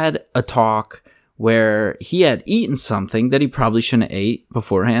 He had a talk where he had eaten something that he probably shouldn't have ate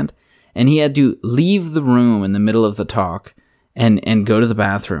beforehand, and he had to leave the room in the middle of the talk and go to the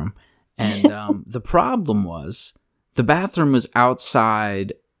bathroom. And the problem was the bathroom was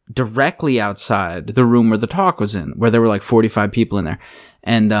outside, directly outside the room where the talk was in, where there were like 45 people in there.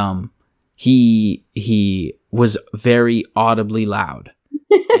 And he was very audibly loud.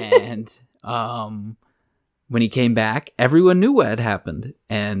 And when he came back, everyone knew what had happened.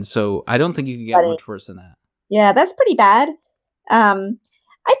 And so I don't think you could get much worse than that. Yeah, that's pretty bad.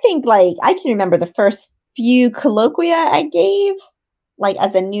 I think, like, I can remember the first few colloquia I gave, like,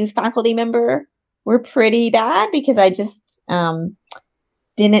 as a new faculty member, were pretty bad because I just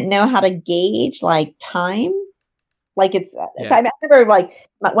didn't know how to gauge, like, time. Like, it's so I remember, like,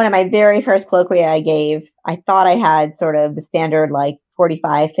 one of my very first colloquia I gave, I thought I had sort of the standard, like,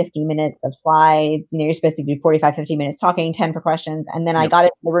 45, 50 minutes of slides. You know, you're supposed to do 45, 50 minutes talking, 10 for questions. And then I got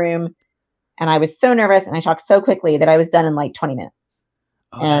into the room And I was so nervous and I talked so quickly that I was done in like 20 minutes.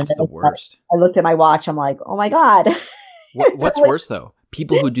 Oh, and that's the worst. I looked at my watch. I'm like, oh my God. What's worse though?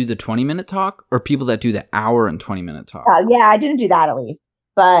 People who do the 20-minute talk or people that do the hour and 20-minute talk? Yeah, I didn't do that at least.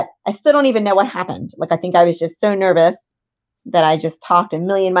 But I still don't even know what happened. Like, I think I was just so nervous that I just talked a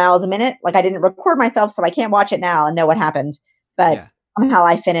million miles a minute. Like, I didn't record myself, so I can't watch it now and know what happened. But somehow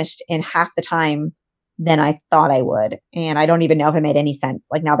I finished in half the time than I thought I would. And I don't even know if it made any sense.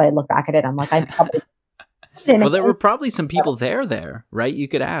 Like, now that I look back at it, I'm like, I probably well, there were probably some people there, right? You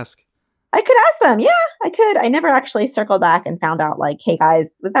could ask. I could ask them. Yeah, I could. I never actually circled back and found out, like, hey,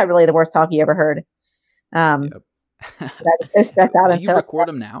 guys, was that really the worst talk you ever heard? I was so stressed out. Do you record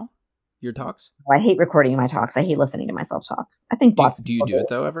them now? Your talks? Oh, I hate recording my talks. I hate listening to myself talk. I think do you do it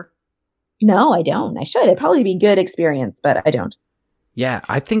though ever? No, I don't. I should. It'd probably be a good experience, but I don't. Yeah,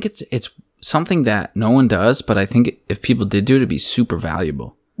 I think it's something that no one does, but I think if people did do it, it'd be super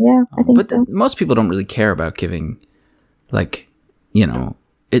valuable. Yeah, I think so. Most people don't really care about giving, like,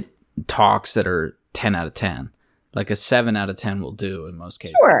 talks that are 10 out of 10. Like a 7 out of 10 will do in most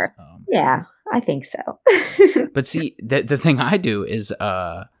cases. Sure. Yeah, I think so. But see, the thing I do is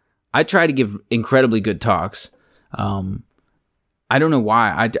I try to give incredibly good talks. I don't know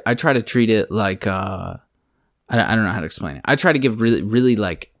why. I try to treat it like I don't know how to explain it. I try to give really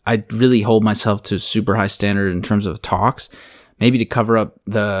like I really hold myself to a super high standard in terms of talks. Maybe to cover up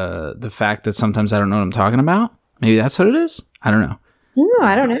the fact that sometimes I don't know what I'm talking about. Maybe that's what it is. I don't know. No,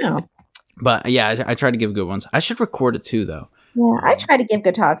 I don't know. But yeah, I try to give good ones. I should record it too, though. Yeah, I try to give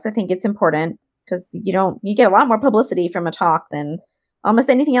good talks. I think it's important because you get a lot more publicity from a talk than almost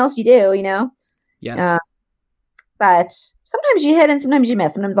anything else you do, Yes. But sometimes you hit and sometimes you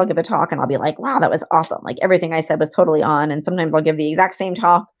miss. Sometimes I'll give a talk and I'll be like, wow, that was awesome. Like everything I said was totally on. And sometimes I'll give the exact same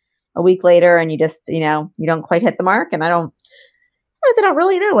talk a week later and you just, you don't quite hit the mark. And sometimes I don't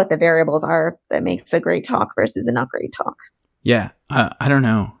really know what the variables are that makes a great talk versus a not great talk. Yeah. I don't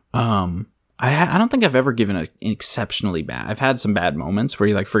know. I don't think I've ever given an exceptionally bad. I've had some bad moments where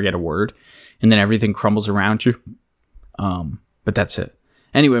you like forget a word and then everything crumbles around you. But that's it.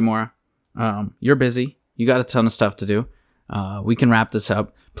 Anyway, Maura, you're busy. You got a ton of stuff to do. We can wrap this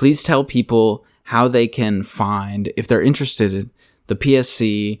up. Please tell people how they can find, if they're interested in the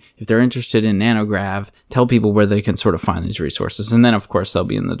PSC, if they're interested in Nanograv, tell people where they can sort of find these resources. And then, of course, they'll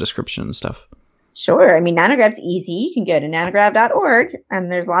be in the description and stuff. Sure. I mean, Nanograv's easy. You can go to nanograv.org and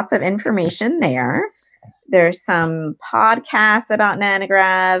there's lots of information there. There's some podcasts about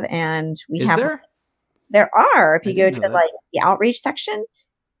Nanograv and there are, if you go to like the outreach section,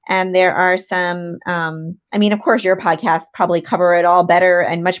 and there are some, of course, your podcasts probably cover it all better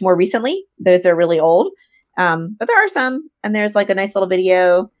and much more recently. Those are really old. But there are some, and there's like a nice little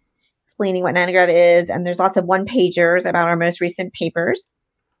video explaining what Nanograv is. And there's lots of one-pagers about our most recent papers.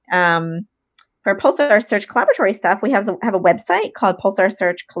 For Pulsar Search Collaboratory stuff, we have a website called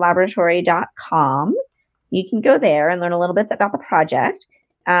pulsarsearchcollaboratory.com. You can go there and learn a little bit about the project.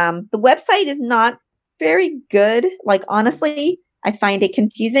 The website is not very good. Like, honestly, I find it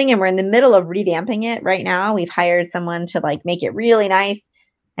confusing and we're in the middle of revamping it right now. We've hired someone to like make it really nice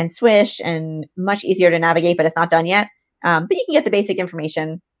and swish and much easier to navigate, but it's not done yet. But you can get the basic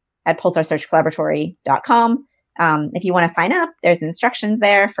information at pulsarsearchcollaboratory.com. If you want to sign up, there's instructions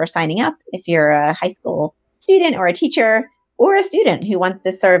there for signing up. If you're a high school student or a teacher or a student who wants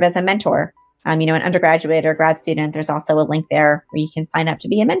to serve as a mentor, an undergraduate or grad student, there's also a link there where you can sign up to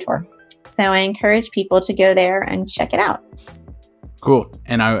be a mentor. So I encourage people to go there and check it out. Cool.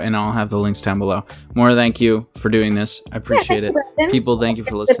 And I'll have the links down below. Maura, thank you for doing this. I appreciate it. Brandon. People, thank you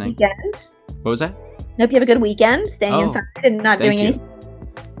for listening. What was that? Hope you have a good weekend, staying inside and not doing anything.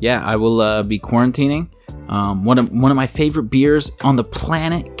 Yeah, I will be quarantining. One of my favorite beers on the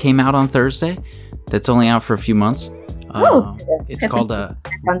planet came out on Thursday. That's only out for a few months. It's called on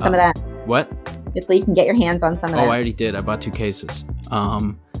some of that. What? Hopefully you can get your hands on some of that. Oh, I already did. I bought 2 cases.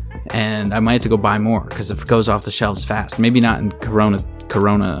 And I might have to go buy more because it goes off the shelves fast. Maybe not in Corona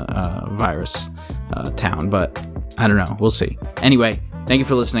virus town, but I don't know. We'll see. Anyway, thank you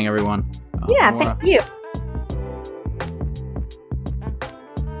for listening, everyone. Thank you.